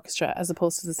and the orchestra as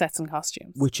opposed to the sets and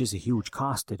costumes. Which is a huge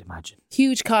cost, I'd imagine.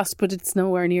 Huge cost, but it's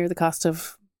nowhere near the cost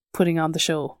of putting on the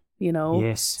show, you know?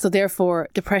 Yes. So therefore,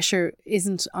 the pressure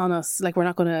isn't on us. Like, we're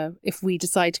not going to, if we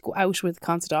decide to go out with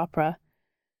concert opera,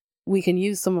 we can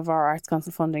use some of our Arts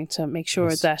Council funding to make sure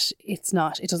that it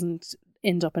doesn't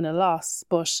end up in a loss.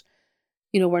 But,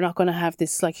 you know, we're not going to have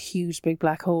this like huge big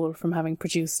black hole from having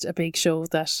produced a big show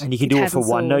that. And you can do it for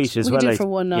one night as well. We can do it for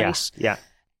one night. Yeah.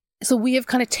 So we have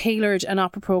kind of tailored an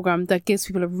opera program that gives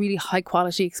people a really high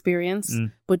quality experience,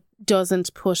 but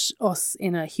doesn't put us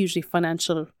in a hugely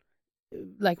financial,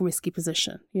 like, risky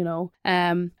position, you know.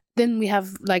 Then we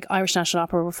have like Irish National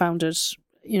Opera were founded,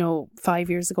 you know, 5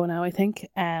 years ago now, I think.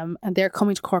 And they're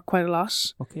coming to Cork quite a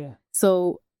lot. Okay.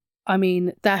 So, I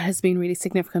mean, that has been really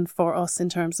significant for us in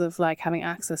terms of like having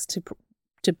access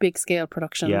to big scale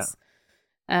productions.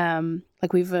 Yeah.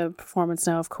 Like we've a performance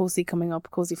now of Cosi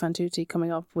fan tutti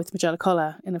coming up with Magella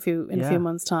Culla in a few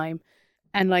months' time.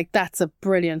 And like that's a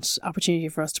brilliant opportunity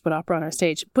for us to put opera on our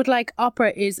stage. But like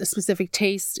opera is a specific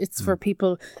taste. It's for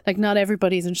people, like not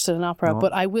everybody's interested in opera. No.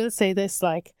 But I will say this,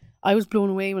 like I was blown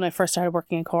away when I first started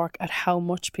working in Cork at how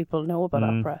much people know about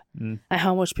opera and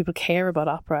how much people care about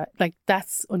opera. Like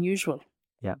that's unusual.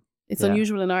 Yeah. It's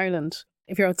unusual in Ireland.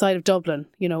 If you're outside of Dublin,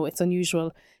 you know, it's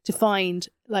unusual to find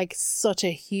like such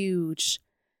a huge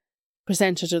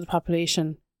percentage of the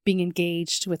population being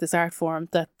engaged with this art form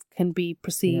that can be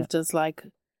perceived as like,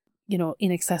 you know,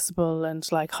 inaccessible and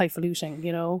like highfalutin,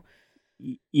 you know.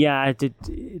 Yeah,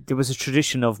 there was a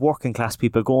tradition of working class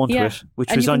people going to it,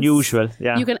 which was unusual.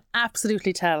 Yeah, you can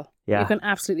absolutely tell. Yeah, you can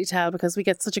absolutely tell because we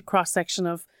get such a cross section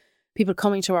of people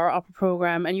coming to our opera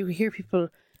program, and you hear people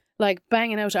like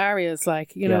banging out arias,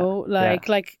 like, you know,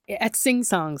 like at sing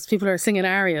songs, people are singing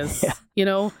arias, you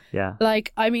know? Yeah.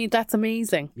 Like, I mean, that's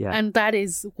amazing. Yeah. And that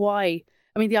is why,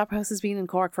 I mean, the Opera House has been in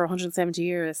Cork for 170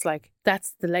 years. Like,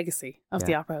 that's the legacy of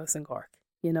the Opera House in Cork,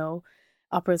 you know?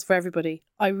 Opera is for everybody.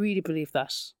 I really believe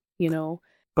that, you know?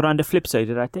 But on the flip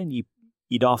side of that, then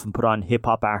you'd often put on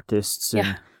hip-hop artists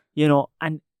and, you know,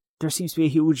 and there seems to be a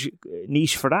huge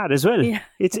niche for that as well. Yeah.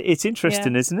 It's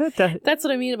interesting, isn't it? That's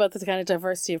what I mean about the kind of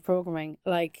diversity of programming.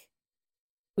 Like,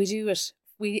 we do it,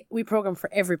 we program for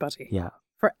everybody. Yeah.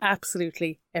 For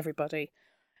absolutely everybody.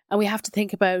 And we have to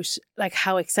think about like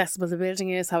how accessible the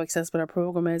building is, how accessible our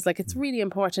program is. Like, it's really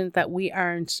important that we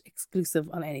aren't exclusive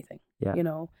on anything, you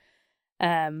know.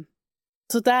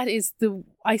 So that is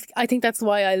I think that's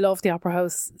why I love the Opera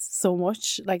House so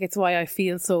much. Like, it's why I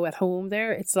feel so at home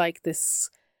there. It's like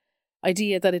this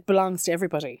idea that it belongs to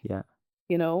everybody. Yeah.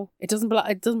 You know, it doesn't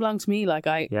belong to me. Like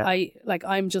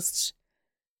I'm just,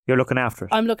 you're looking after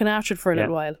it. I'm looking after it for a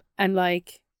little while. And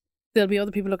like, there'll be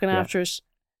other people looking after it.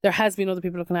 There has been other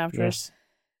people looking after it,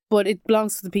 but it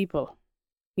belongs to the people,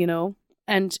 you know,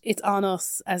 and it's on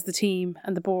us as the team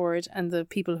and the board and the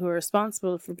people who are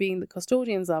responsible for being the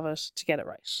custodians of it to get it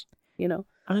right, you know.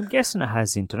 And I'm guessing it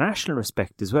has international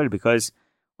respect as well, because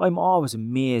I'm always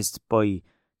amazed by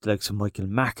the likes of Michael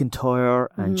McIntyre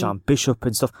and John Bishop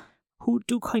and stuff, who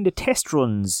do kind of test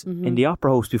runs in the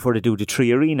Opera House before they do the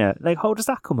Tree Arena. Like, how does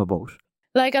that come about?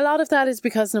 Like, a lot of that is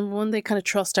because, number one, they kind of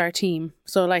trust our team.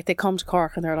 So, like, they come to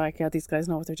Cork and they're like, yeah, these guys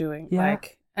know what they're doing. Yeah.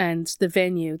 Like, and the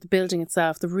venue, the building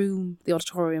itself, the room, the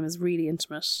auditorium is really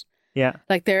intimate. Yeah.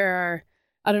 Like, there are,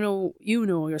 I don't know, you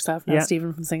know yourself now,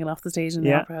 Stephen, from singing off the stage in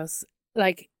the Opera House.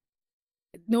 Like,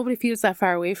 nobody feels that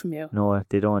far away from you. No,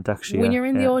 they don't actually. When you're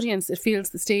in the audience, it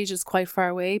feels the stage is quite far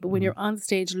away. But when you're on the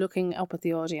stage looking up at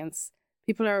the audience,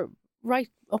 people are right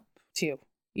up to you.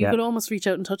 You could almost reach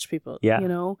out and touch people. Yeah. You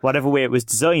know, whatever way it was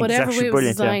designed, whatever it's actually way it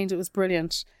brilliant. Was designed, it was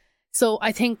brilliant. So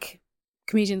I think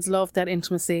comedians love that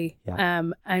intimacy.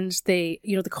 Yeah. And they,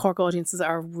 you know, the Cork audiences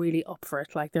are really up for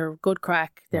it. Like, they're good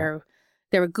crack. They're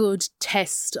a good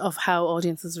test of how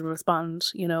audiences will respond,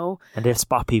 you know. And they'll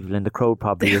spot people in the crowd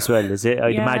probably as well, is it?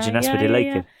 I'd imagine that's why they like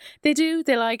it. They do.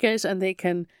 They like it, and they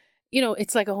can, you know,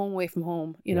 it's like a home away from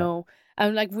home, you know.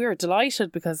 And like, we're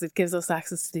delighted because it gives us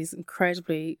access to these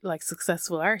incredibly like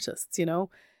successful artists, you know.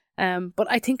 But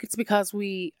I think it's because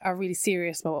we are really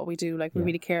serious about what we do. Like, we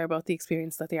really care about the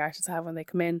experience that the artists have when they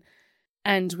come in,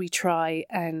 and we try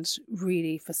and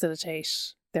really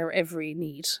facilitate their every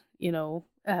need, you know,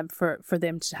 for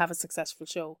them to have a successful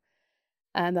show.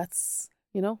 And that's,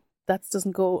 you know, that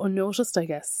doesn't go unnoticed, I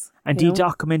guess. And do you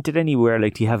document it anywhere?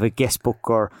 Like, do you have a guest book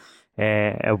or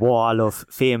a wall of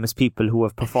famous people who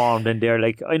have performed in there?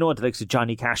 Like, I know the likes of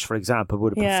Johnny Cash, for example,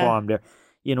 would have performed there.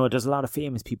 you know, there's a lot of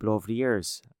famous people over the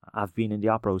years have been in the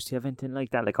Opera House. Do you have anything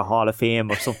like that, like a Hall of Fame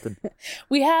or something?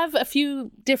 We have a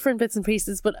few different bits and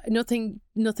pieces, but nothing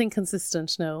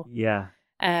consistent, no. Yeah.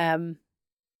 And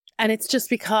it's just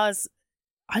because,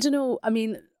 I don't know, I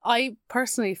mean, I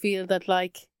personally feel that,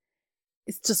 like,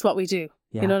 it's just what we do.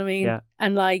 Yeah. You know what I mean? Yeah.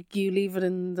 And, like, you leave it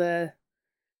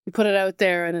you put it out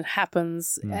there and it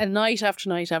happens. And night after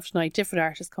night after night, different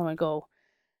artists come and go.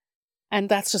 And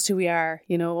that's just who we are,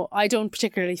 you know. I don't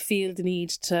particularly feel the need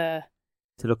to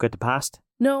look at the past.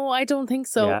 No, I don't think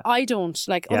so. Yeah. I don't.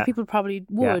 Like, other people probably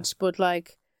would, but,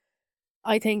 like,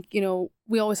 I think, you know,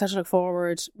 we always had to look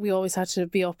forward. We always had to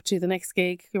be up to the next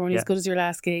gig. You're only as good as your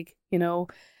last gig, you know.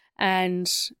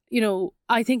 And, you know,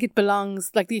 I think it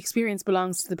belongs, like, the experience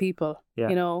belongs to the people,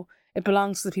 you know. It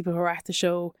belongs to the people who are at the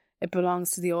show. It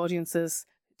belongs to the audiences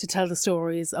to tell the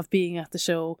stories of being at the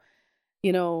show.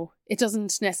 You know, it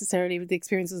doesn't necessarily, the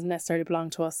experience doesn't necessarily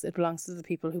belong to us. It belongs to the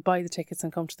people who buy the tickets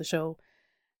and come to the show.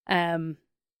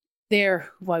 They're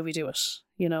why we do it,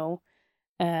 you know.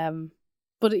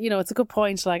 But, you know, it's a good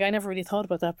point. Like, I never really thought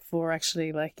about that before,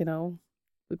 actually. Like, you know,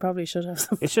 we probably should have.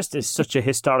 It's such a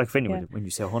historic venue. When you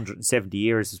say 170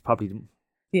 years, it's probably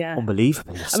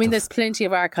unbelievable. I mean, there's plenty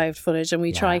of archived footage, and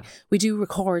we do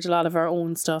record a lot of our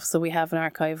own stuff. So we have an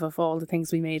archive of all the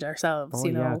things we made ourselves,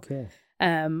 you know. Okay.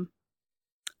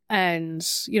 And,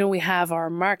 you know, we have our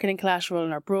marketing collateral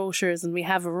and our brochures, and we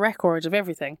have a record of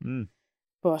everything.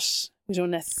 But we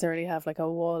don't necessarily have, like,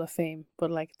 a wall of fame.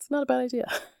 But, like, it's not a bad idea.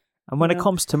 And when it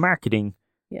comes to marketing,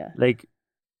 like,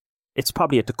 it's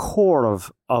probably at the core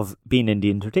of being in the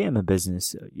entertainment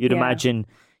business. You'd imagine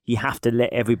you have to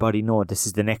let everybody know this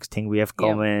is the next thing we have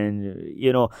coming,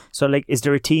 you know. So, like, is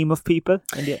there a team of people?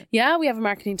 Yeah, we have a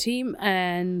marketing team,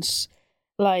 and,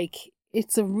 like,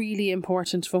 it's a really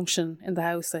important function in the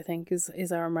house, I think,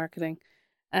 is our marketing,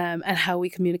 and how we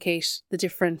communicate the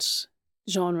different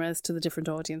genres to the different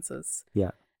audiences.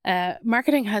 Yeah.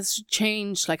 Marketing has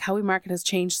changed, like, how we market has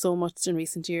changed so much in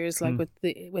recent years, like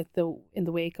in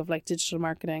the wake of, like, digital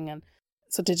marketing and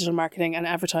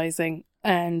advertising,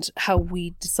 and how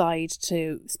we decide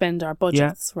to spend our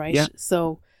budgets, right? Yeah.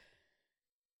 So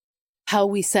how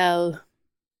we sell.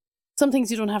 Some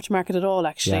things you don't have to market at all,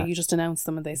 actually. Yeah. You just announce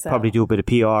them and they sell. Probably do a bit of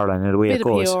PR and away it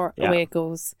goes. Away it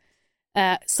goes.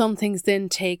 Some things then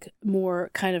take more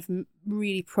kind of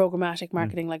really programmatic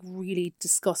marketing, like really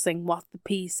discussing what the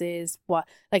piece is.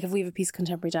 Like, if we have a piece of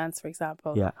contemporary dance, for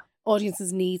example,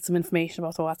 audiences need some information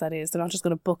about what that is. They're not just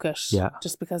going to book it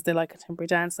just because they like contemporary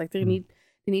dance. Like, they need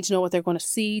to know what they're going to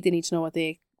see. They need to know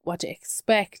what to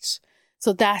expect.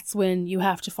 So that's when you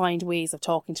have to find ways of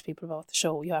talking to people about the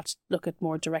show. You have to look at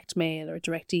more direct mail or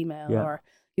direct email, or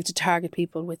you have to target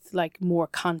people with, like, more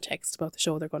context about the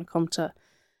show they're going to come to.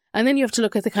 And then you have to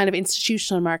look at the kind of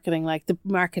institutional marketing, like the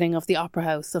marketing of the Opera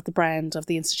House, of the brand, of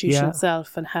the institution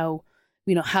itself, and how,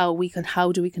 you know, how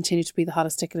do we continue to be the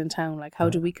hottest ticket in town? Like, how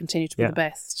do we continue to be the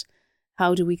best?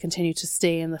 How do we continue to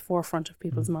stay in the forefront of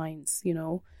people's minds, you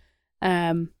know?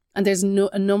 And there's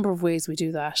a number of ways we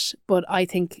do that. But I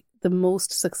think the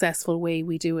most successful way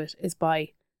we do it is by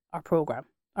our program.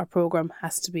 Our program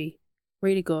has to be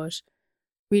really good,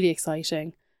 really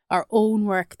exciting. Our own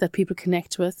work that people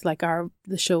connect with, like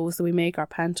the shows that we make, our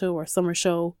panto, our summer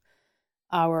show,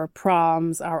 our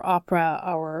proms, our opera,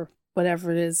 our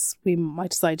whatever it is we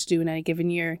might decide to do in any given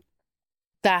year.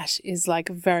 That is, like,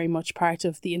 very much part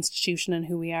of the institution and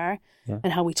who we are,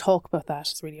 and how we talk about that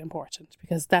is really important,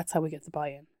 because that's how we get the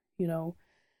buy-in, you know.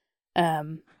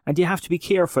 And you have to be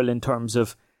careful in terms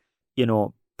of, you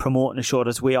know, promoting a show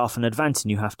that's way off in advance,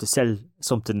 and you have to sell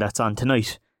something that's on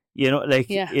tonight. You know, like,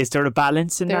 is there a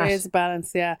balance in that? There is a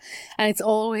balance, yeah. And it's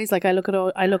always, like, I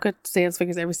look at sales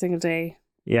figures every single day.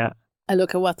 Yeah. I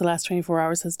look at what the last 24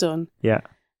 hours has done. Yeah.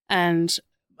 And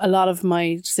a lot of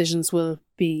my decisions will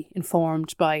be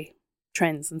informed by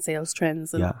trends and sales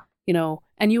trends. And, you know,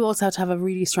 and you also have to have a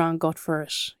really strong gut for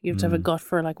it. You have to have a gut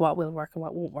for, like, what will work and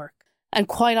what won't work. And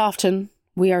quite often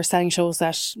we are selling shows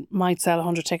that might sell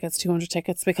 100 tickets, 200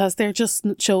 tickets, because they're just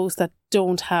shows that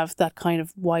don't have that kind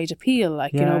of wide appeal,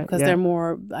 like, you know, because they're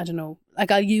more, I don't know, like,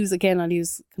 I'll use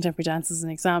contemporary dance as an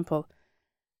example.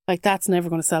 Like, that's never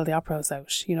going to sell the Opera House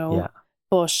out, you know,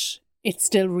 but it's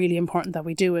still really important that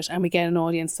we do it, and we get an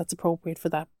audience that's appropriate for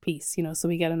that piece, you know, so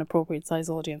we get an appropriate size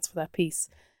audience for that piece.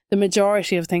 The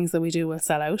majority of things that we do will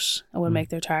sell out and will make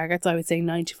their targets. I would say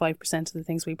 95% of the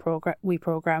things we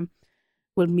program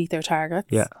will meet their targets.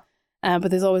 Yeah.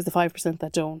 But there's always the 5%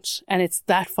 that don't. And it's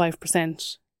that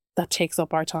 5% that takes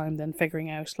up our time then figuring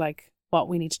out, like, what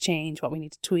we need to change, what we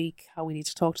need to tweak, how we need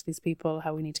to talk to these people,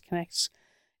 how we need to connect.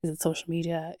 Is it social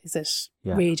media? Is it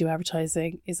radio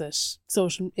advertising? Is it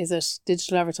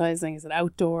digital advertising? Is it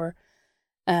outdoor?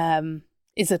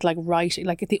 Is it like writing,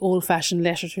 like the old fashioned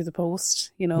letter through the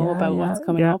post, about what's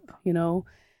coming up,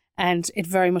 and it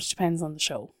very much depends on the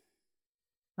show.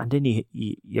 And then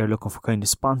you're looking for kind of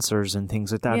sponsors and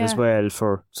things like that as well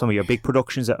for some of your big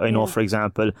productions. That I know, for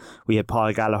example, we had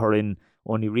Paul Gallagher in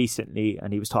only recently,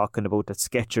 and he was talking about that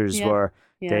Skechers were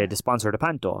the sponsor of the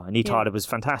Panto, and he thought it was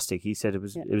fantastic. He said it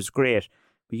was great.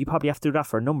 But you probably have to do that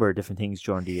for a number of different things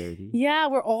during the year. Yeah,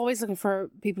 we're always looking for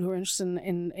people who are interested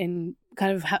in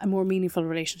kind of a more meaningful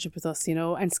relationship with us, And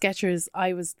Skechers,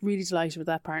 I was really delighted with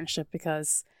that partnership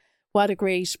because what a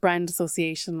great brand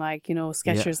association,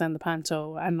 Skechers and the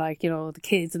Panto, and the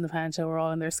kids in the Panto were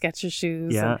all in their Skechers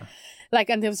shoes. Yeah.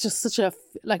 And there was just such a,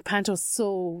 Panto's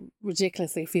so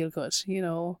ridiculously feel good,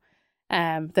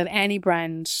 that any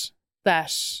brand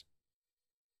that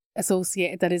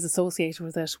is associated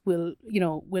with it will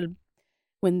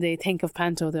when they think of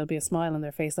Panto, there'll be a smile on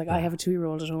their face. I have a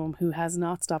 2-year-old at home who has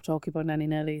not stopped talking about Nanny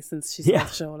Nelly since she started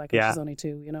the show, she's only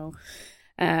 2,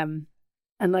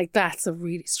 and that's a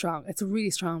really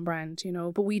strong brand,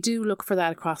 but we do look for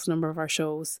that across a number of our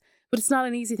shows, but it's not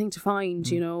an easy thing to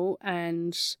find,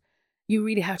 and you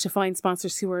really have to find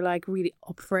sponsors who are really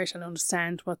up for it and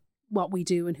understand what we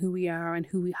do and who we are and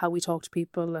how we talk to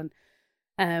people.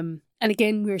 And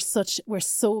again, we're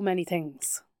so many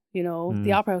things,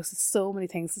 the Opera House is so many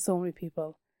things to so many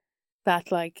people that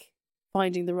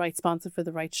finding the right sponsor for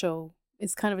the right show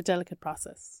is kind of a delicate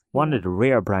process. One of the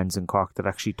rare brands in Cork that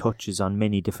actually touches on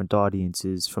many different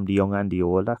audiences, from the young and the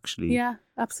old, actually. Yeah,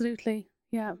 absolutely.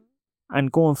 Yeah.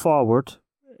 And going forward,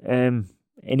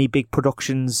 any big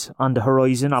productions on the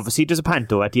horizon? Obviously, there's a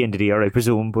Panto at the end of the year, I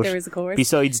presume. But there is, of course.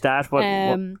 Besides that, what?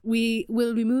 We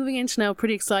will be moving into now a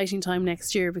pretty exciting time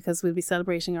next year because we'll be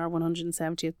celebrating our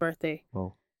 170th birthday.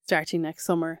 Oh. Starting next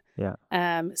summer. Yeah.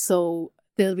 So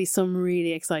there'll be some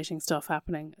really exciting stuff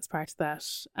happening as part of that,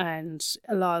 and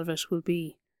a lot of it will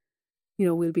be,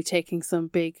 we'll be taking some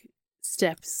big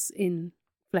steps in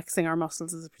flexing our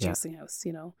muscles as a producing house,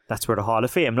 That's where the Hall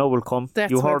of Fame will come.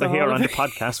 You heard it here on the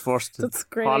podcast first. That's a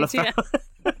great idea.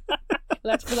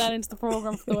 Let's put that into the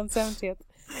programme for the 170th.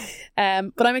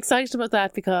 But I'm excited about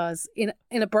that because in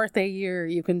a birthday year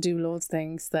you can do loads of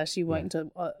things that you mightn't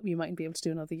be able to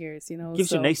do in other years.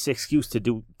 Gives you a nice excuse to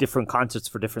do different concerts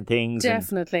for different things.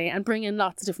 Definitely, and bring in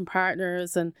lots of different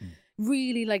partners and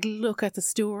really look at the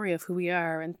story of who we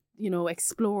are and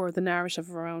explore the narrative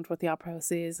around what the Opera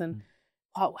House is and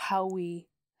how we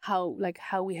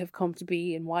have come to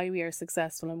be and why we are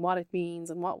successful and what it means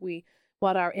and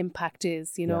what our impact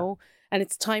is, and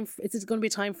it's going to be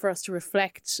time for us to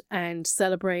reflect and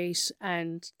celebrate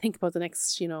and think about the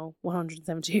next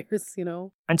 170 years.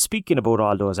 And speaking about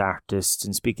all those artists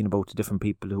and speaking about the different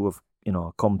people who have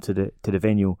come to the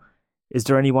venue, is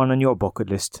there anyone on your bucket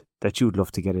list that you'd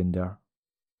love to get in there?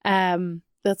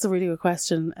 That's a really good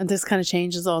question, and this kind of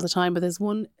changes all the time. But there's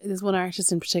one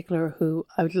artist in particular who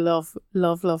I would love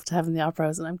to have in the Opera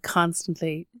House, and I'm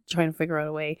constantly trying to figure out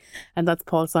a way, and that's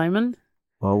Paul Simon.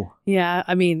 Wow. Yeah,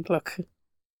 I mean, look,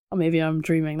 maybe I'm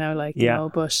dreaming now,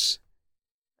 but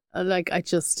I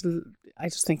just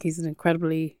think he's an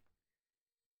incredibly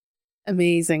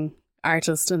amazing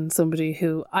artist and somebody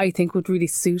who I think would really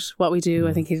suit what we do.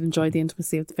 I think he'd enjoy the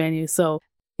intimacy of the venue. So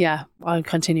yeah, I'll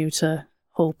continue to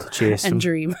hope and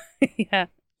dream. Yeah,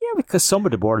 because some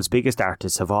of the world's biggest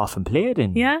artists have often played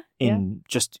in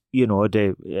just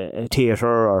the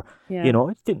theatre or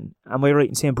it didn't. Am I right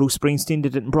in saying Bruce Springsteen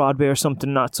did it in Broadway or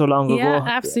something not so long ago? Yeah,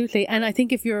 absolutely. And I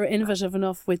think if you're innovative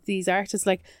enough with these artists,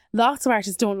 lots of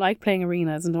artists don't like playing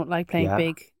arenas and don't like playing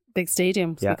big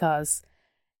stadiums because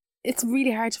it's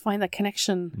really hard to find that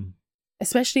connection,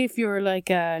 especially if you're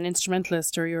an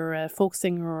instrumentalist or you're a folk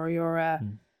singer or you're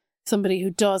somebody who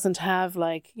doesn't have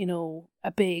a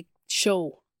big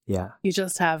show. Yeah. You're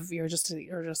just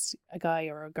a guy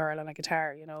or a girl on a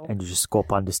guitar, And you just go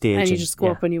up on the stage. And you just go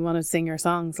up and you want to sing your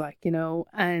songs,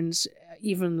 and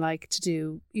even to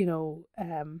do,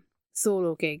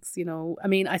 solo gigs, I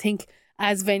mean, I think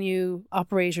as venue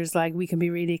operators, we can be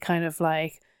really kind of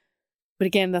but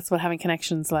again, that's what having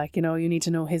connections you need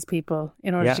to know his people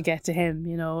in order to get to him,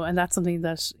 and that's something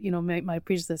that, my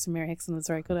predecessor, Mary Hickson, was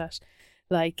very good at,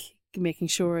 making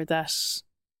sure that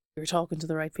you're talking to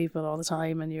the right people all the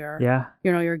time and you're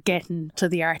getting to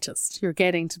the artist, you're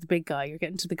getting to the big guy, you're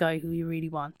getting to the guy who you really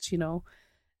want,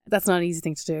 That's not an easy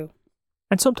thing to do.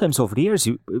 And sometimes over the years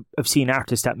I've seen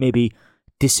artists that maybe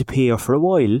disappear for a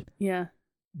while. Yeah.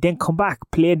 then come back,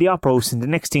 play in the Opera House, and the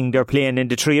next thing they're playing in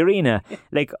the Tree Arena.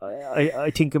 Like,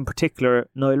 I think in particular,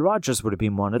 Nile Rodgers would have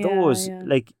been one of those. Yeah.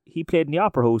 Like, he played in the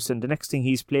Opera House, and the next thing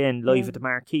he's playing live at the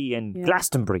Marquee in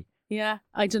Glastonbury. Yeah,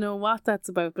 I don't know what that's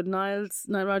about, but Nile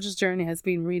Rodgers' journey has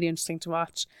been really interesting to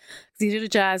watch. Because he did a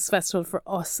jazz festival for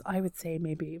us, I would say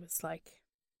maybe it was like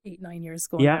 8-9 years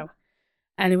ago now.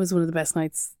 And it was one of the best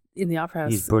nights in the Opera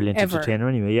House. He's a brilliant entertainer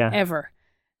anyway, Ever.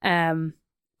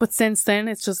 But since then,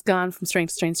 it's just gone from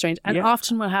strength to strength to strength. And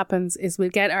often what happens is we'll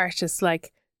get artists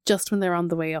like just when they're on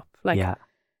the way up. Like,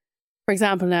 for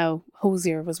example, now,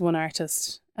 Hozier was one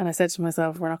artist. And I said to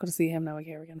myself, we're not going to see him now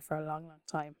here again for a long, long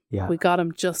time. Yeah. We got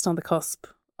him just on the cusp.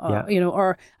 You know,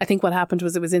 or I think what happened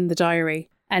was it was in the diary.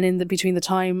 And in between the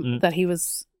time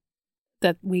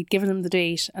that we'd given him the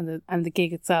date and the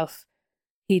gig itself,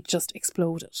 he just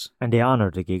exploded. And they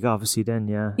honoured the gig, obviously, then,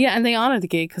 yeah. Yeah, and they honour the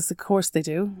gig, because of course they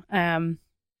do.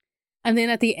 And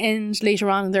then at the end, later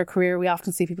on in their career, we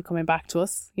often see people coming back to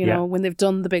us, you know, when they've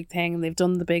done the big thing and they've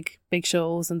done the big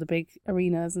shows and the big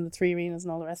arenas and the 3 arenas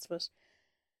and all the rest of it.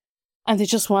 And they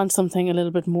just want something a little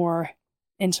bit more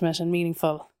intimate and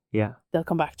meaningful. Yeah. They'll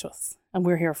come back to us, and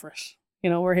we're here for it.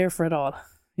 You know, we're here for it all.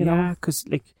 You know? Because,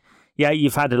 like,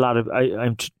 you've had a lot of,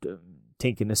 I'm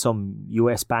thinking of some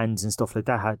US bands and stuff like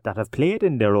that that have played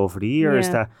in there over the years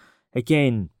that,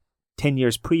 again, 10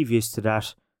 years previous to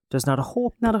that, there's not a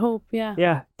hope. Not a hope, yeah.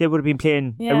 Yeah, they would have been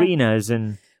playing arenas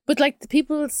and... But, like, the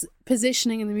people's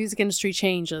positioning in the music industry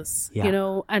changes, you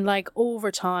know, and, like,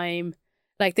 over time,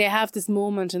 like, they have this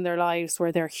moment in their lives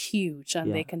where they're huge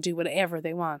and they can do whatever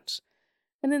they want.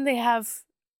 And then they have...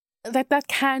 That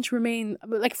can't remain...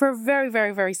 Like, for a very,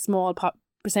 very, very small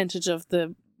percentage of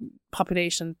the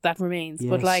population, that remains. Yes,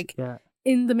 but, like,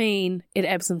 in the main, it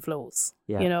ebbs and flows,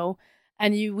 you know?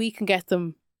 And we can get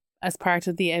them as part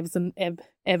of the ebb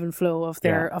and flow of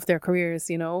their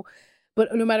careers, you know.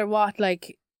 But no matter what,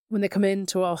 like, when they come in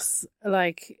to us,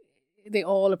 like, they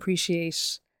all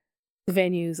appreciate the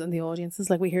venues and the audiences.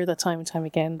 Like, we hear that time and time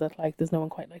again that, like, there's no one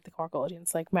quite like the Cork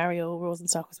audience. Like, Mario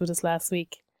Rosenstock was with us last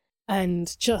week,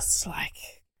 and just,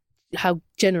 like, how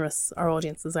generous our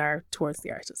audiences are towards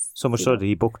the artists. So much so that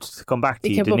he booked to come back to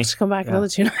you, didn't he? He booked to come back another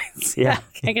 2 nights. Yeah.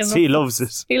 So he loves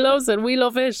it. He loves it. We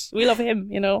love it. We love him,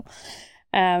 you know.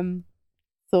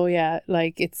 So yeah,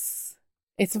 like, it's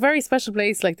a very special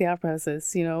place, like the Opera House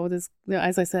is, you know. There's,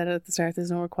 as I said at the start,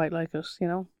 there's nowhere quite like it, you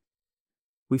know.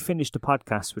 We finished the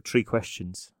podcast with 3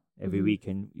 questions every week,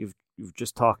 and you've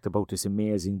just talked about this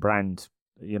amazing brand,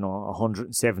 you know,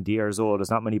 170 years old. There's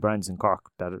not many brands in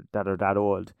Cork that are that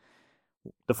old.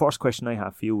 The first question I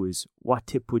have for you is, what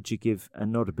tip would you give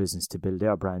another business to build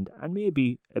their brand, and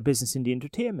maybe a business in the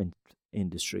entertainment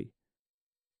industry?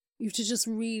 You have to just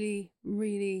really,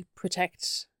 really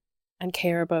protect and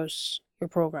care about your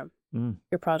program,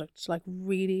 your product. Like,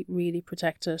 really, really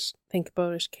protect it, think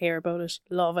about it, care about it,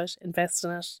 love it, invest in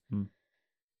it,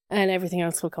 and everything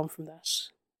else will come from that.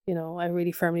 You know, I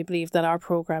really firmly believe that our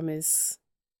program is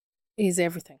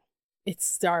everything.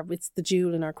 It's the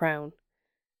jewel in our crown,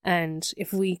 and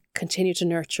if we continue to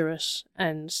nurture it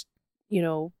and, you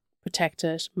know, protect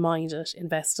it, mind it,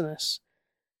 invest in it,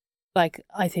 like,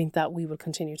 I think that we will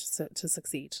continue to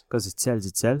succeed. Because it sells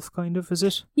itself, kind of, is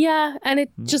it? Yeah, and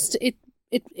it just,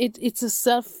 it's a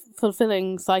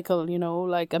self-fulfilling cycle, you know.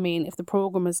 Like, I mean, if the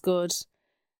program is good,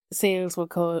 the sales will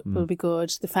be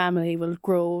good, the family will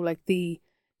grow, like, the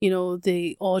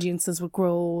audiences will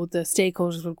grow, the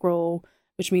stakeholders will grow,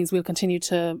 which means we'll continue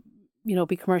to, you know,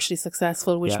 be commercially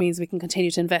successful, which means we can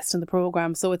continue to invest in the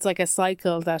program. So it's like a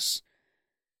cycle that,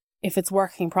 if it's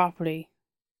working properly,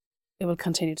 it will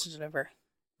continue to deliver.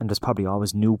 And there's probably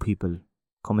always new people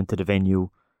coming to the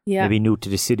venue, maybe new to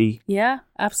the city. Yeah,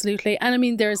 absolutely. And I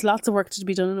mean, there's lots of work to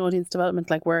be done in audience development.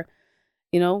 Like, we're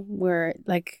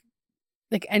like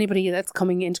anybody that's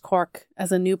coming into Cork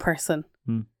as a new person,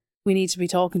 we need to be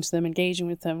talking to them, engaging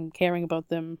with them, caring about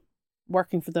them,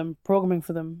 working for them, programming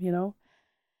for them, you know.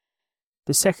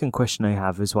 The second question I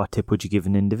have is, what tip would you give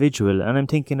an individual? And I'm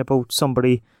thinking about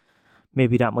somebody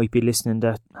maybe that might be listening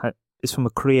that is from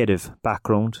a creative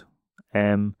background.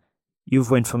 You've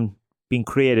went from being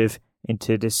creative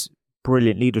into this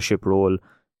brilliant leadership role.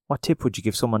 What tip would you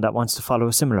give someone that wants to follow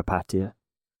a similar path to you?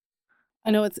 I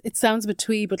know it sounds a bit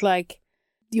twee, but, like,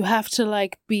 you have to,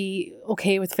 like, be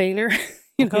okay with failure,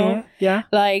 you know? Yeah.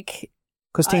 Like,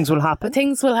 because things will happen.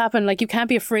 Things will happen. Like, you can't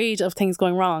be afraid of things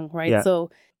going wrong, right? Yeah.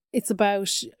 So it's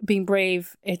about being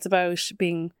brave. It's about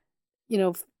being, you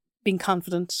know, being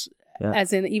confident. Yeah.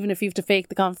 As in, even if you have to fake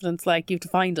the confidence, like, you have to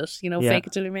find it, you know, fake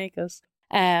it till you make it.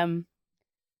 And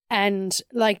And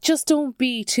like, just don't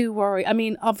be too worried. I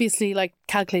mean, obviously, like,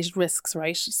 calculated risks,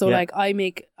 right? So like, I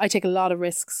take a lot of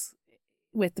risks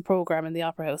with the program in the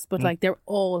Opera House, but like, they're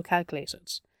all calculated.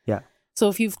 Yeah. So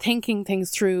if you're thinking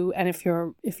things through, and if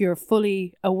you're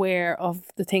fully aware of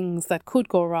the things that could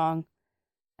go wrong,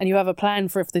 and you have a plan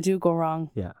for if they do go wrong,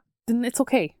 then it's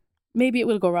okay. Maybe it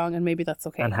will go wrong, and maybe that's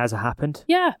okay. And has it happened?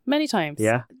 Yeah, many times.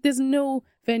 Yeah. There's no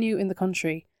venue in the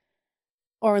country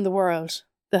or in the world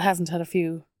that hasn't had a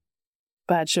few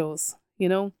bad shows, you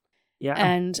know? Yeah.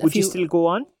 And would you still go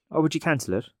on, or would you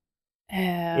cancel it?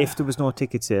 If there was no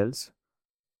ticket sales?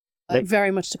 It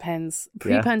very much depends.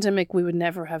 Pre-pandemic, we would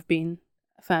never have been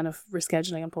a fan of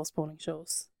rescheduling and postponing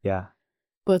shows. Yeah.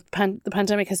 But the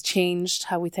pandemic has changed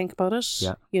how we think about it,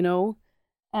 you know?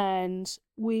 And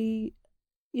we,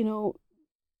 you know,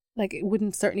 like,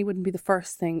 it certainly wouldn't be the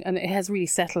first thing. And it has really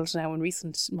settled now in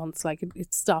recent months. Like,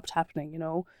 it stopped happening, you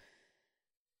know?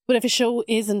 But if a show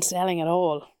isn't selling at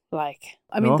all, like,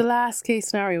 I mean, the last case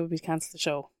scenario would be to cancel the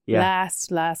show. Yeah.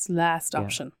 Last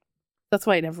option. That's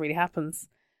why it never really happens.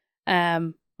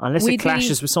 Unless it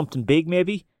clashes with something big,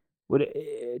 maybe.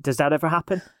 Does that ever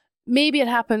happen? Maybe it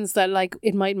happens that, like,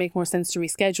 it might make more sense to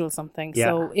reschedule something. Yeah.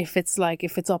 So if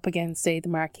it's up against, say, the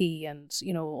Marquee and,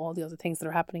 you know, all the other things that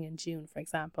are happening in June, for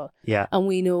example. Yeah. And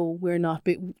we know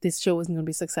this show isn't going to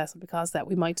be successful because of that,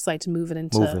 we might decide to move it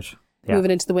into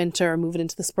the winter or move it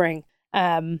into the spring.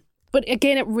 But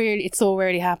again, it so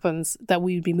rarely happens that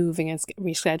we would be moving and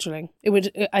rescheduling. It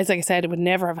would, as like I said, it would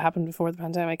never have happened before the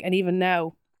pandemic, and even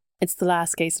now, it's the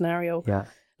last case scenario. Yeah.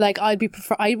 Like, I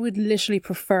would literally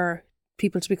prefer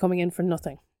people to be coming in for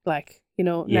nothing. Like, you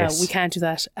know, no, we can't do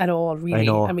that at all, really,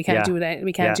 and we can't do it.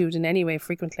 We can't do it in any way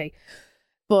frequently.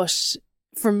 But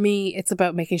for me, it's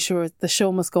about making sure the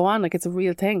show must go on. Like, it's a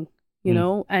real thing, you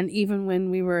know. And even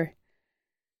when we were,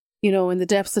 you know, in the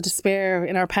depths of despair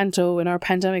in our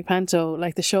pandemic panto,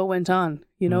 like, the show went on,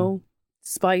 you know,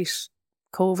 despite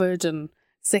COVID and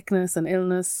sickness and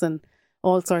illness and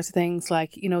all sorts of things.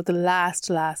 Like, you know, the last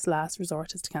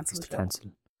resort is to cancel the show.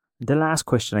 The last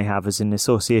question I have is in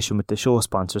association with the show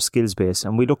sponsor Skillsbase,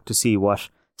 and we look to see what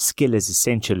skill is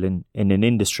essential in an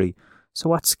industry. So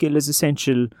what skill is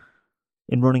essential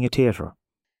in running a theatre?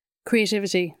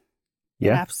 Creativity.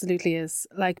 Yeah. It absolutely is.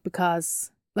 Like, because,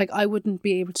 like, I wouldn't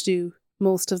be able to do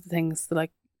most of the things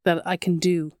that I can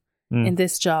do in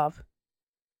this job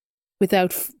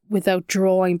without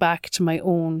drawing back to my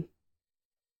own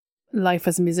life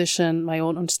as a musician, my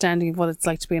own understanding of what it's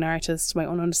like to be an artist, my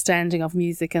own understanding of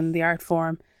music and the art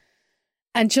form,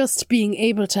 and just being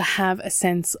able to have a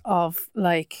sense of,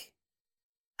 like,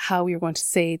 how you're going to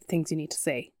say the things you need to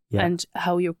say, and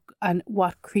and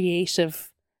what creative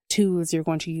tools you're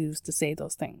going to use to say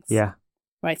those things. Yeah.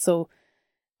 Right. So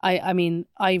I mean,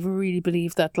 I really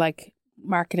believe that, like,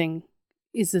 marketing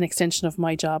is an extension of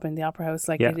my job in the Opera House.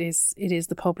 Like, it is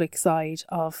the public side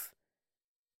of,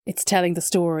 it's telling the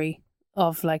story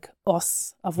of, like,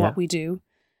 us, of what we do,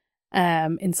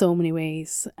 in so many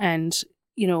ways. And,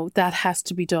 you know, that has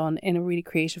to be done in a really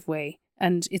creative way.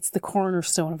 And it's the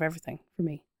cornerstone of everything for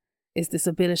me, is this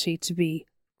ability to be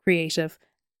creative.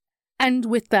 And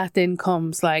with that then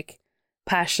comes, like,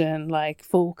 passion, like,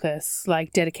 focus,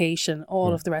 like, dedication,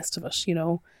 all of the rest of it, you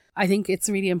know. I think it's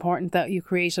really important that you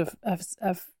create a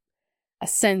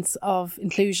sense of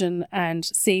inclusion and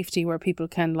safety where people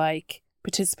can, like,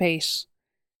 participate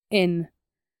in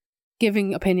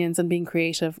giving opinions and being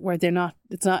creative, where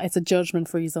it's a judgment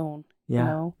free zone, you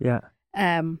know.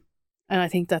 And I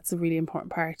think that's a really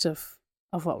important part of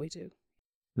what we do.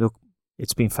 Look,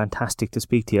 it's been fantastic to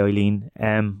speak to you, Eibhlín.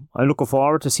 I'm looking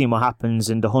forward to seeing what happens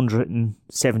in the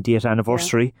 170th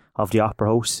anniversary of the Opera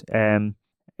House.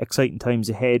 Exciting times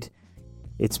ahead.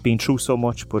 It's been through so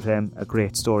much, but a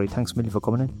great story. Thanks a million for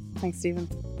coming in. Thanks, Stephen.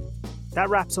 That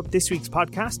wraps up this week's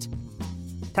podcast.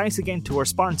 Thanks again to our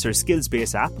sponsor,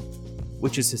 Skillsbase app,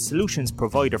 which is a solutions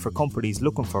provider for companies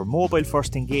looking for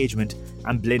mobile-first engagement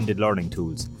and blended learning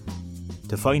tools.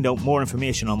 To find out more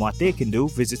information on what they can do,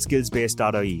 visit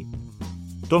skillsbase.ie.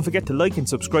 Don't forget to like and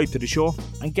subscribe to the show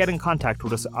and get in contact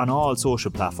with us on all social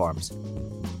platforms.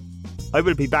 I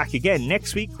will be back again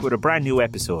next week with a brand new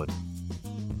episode.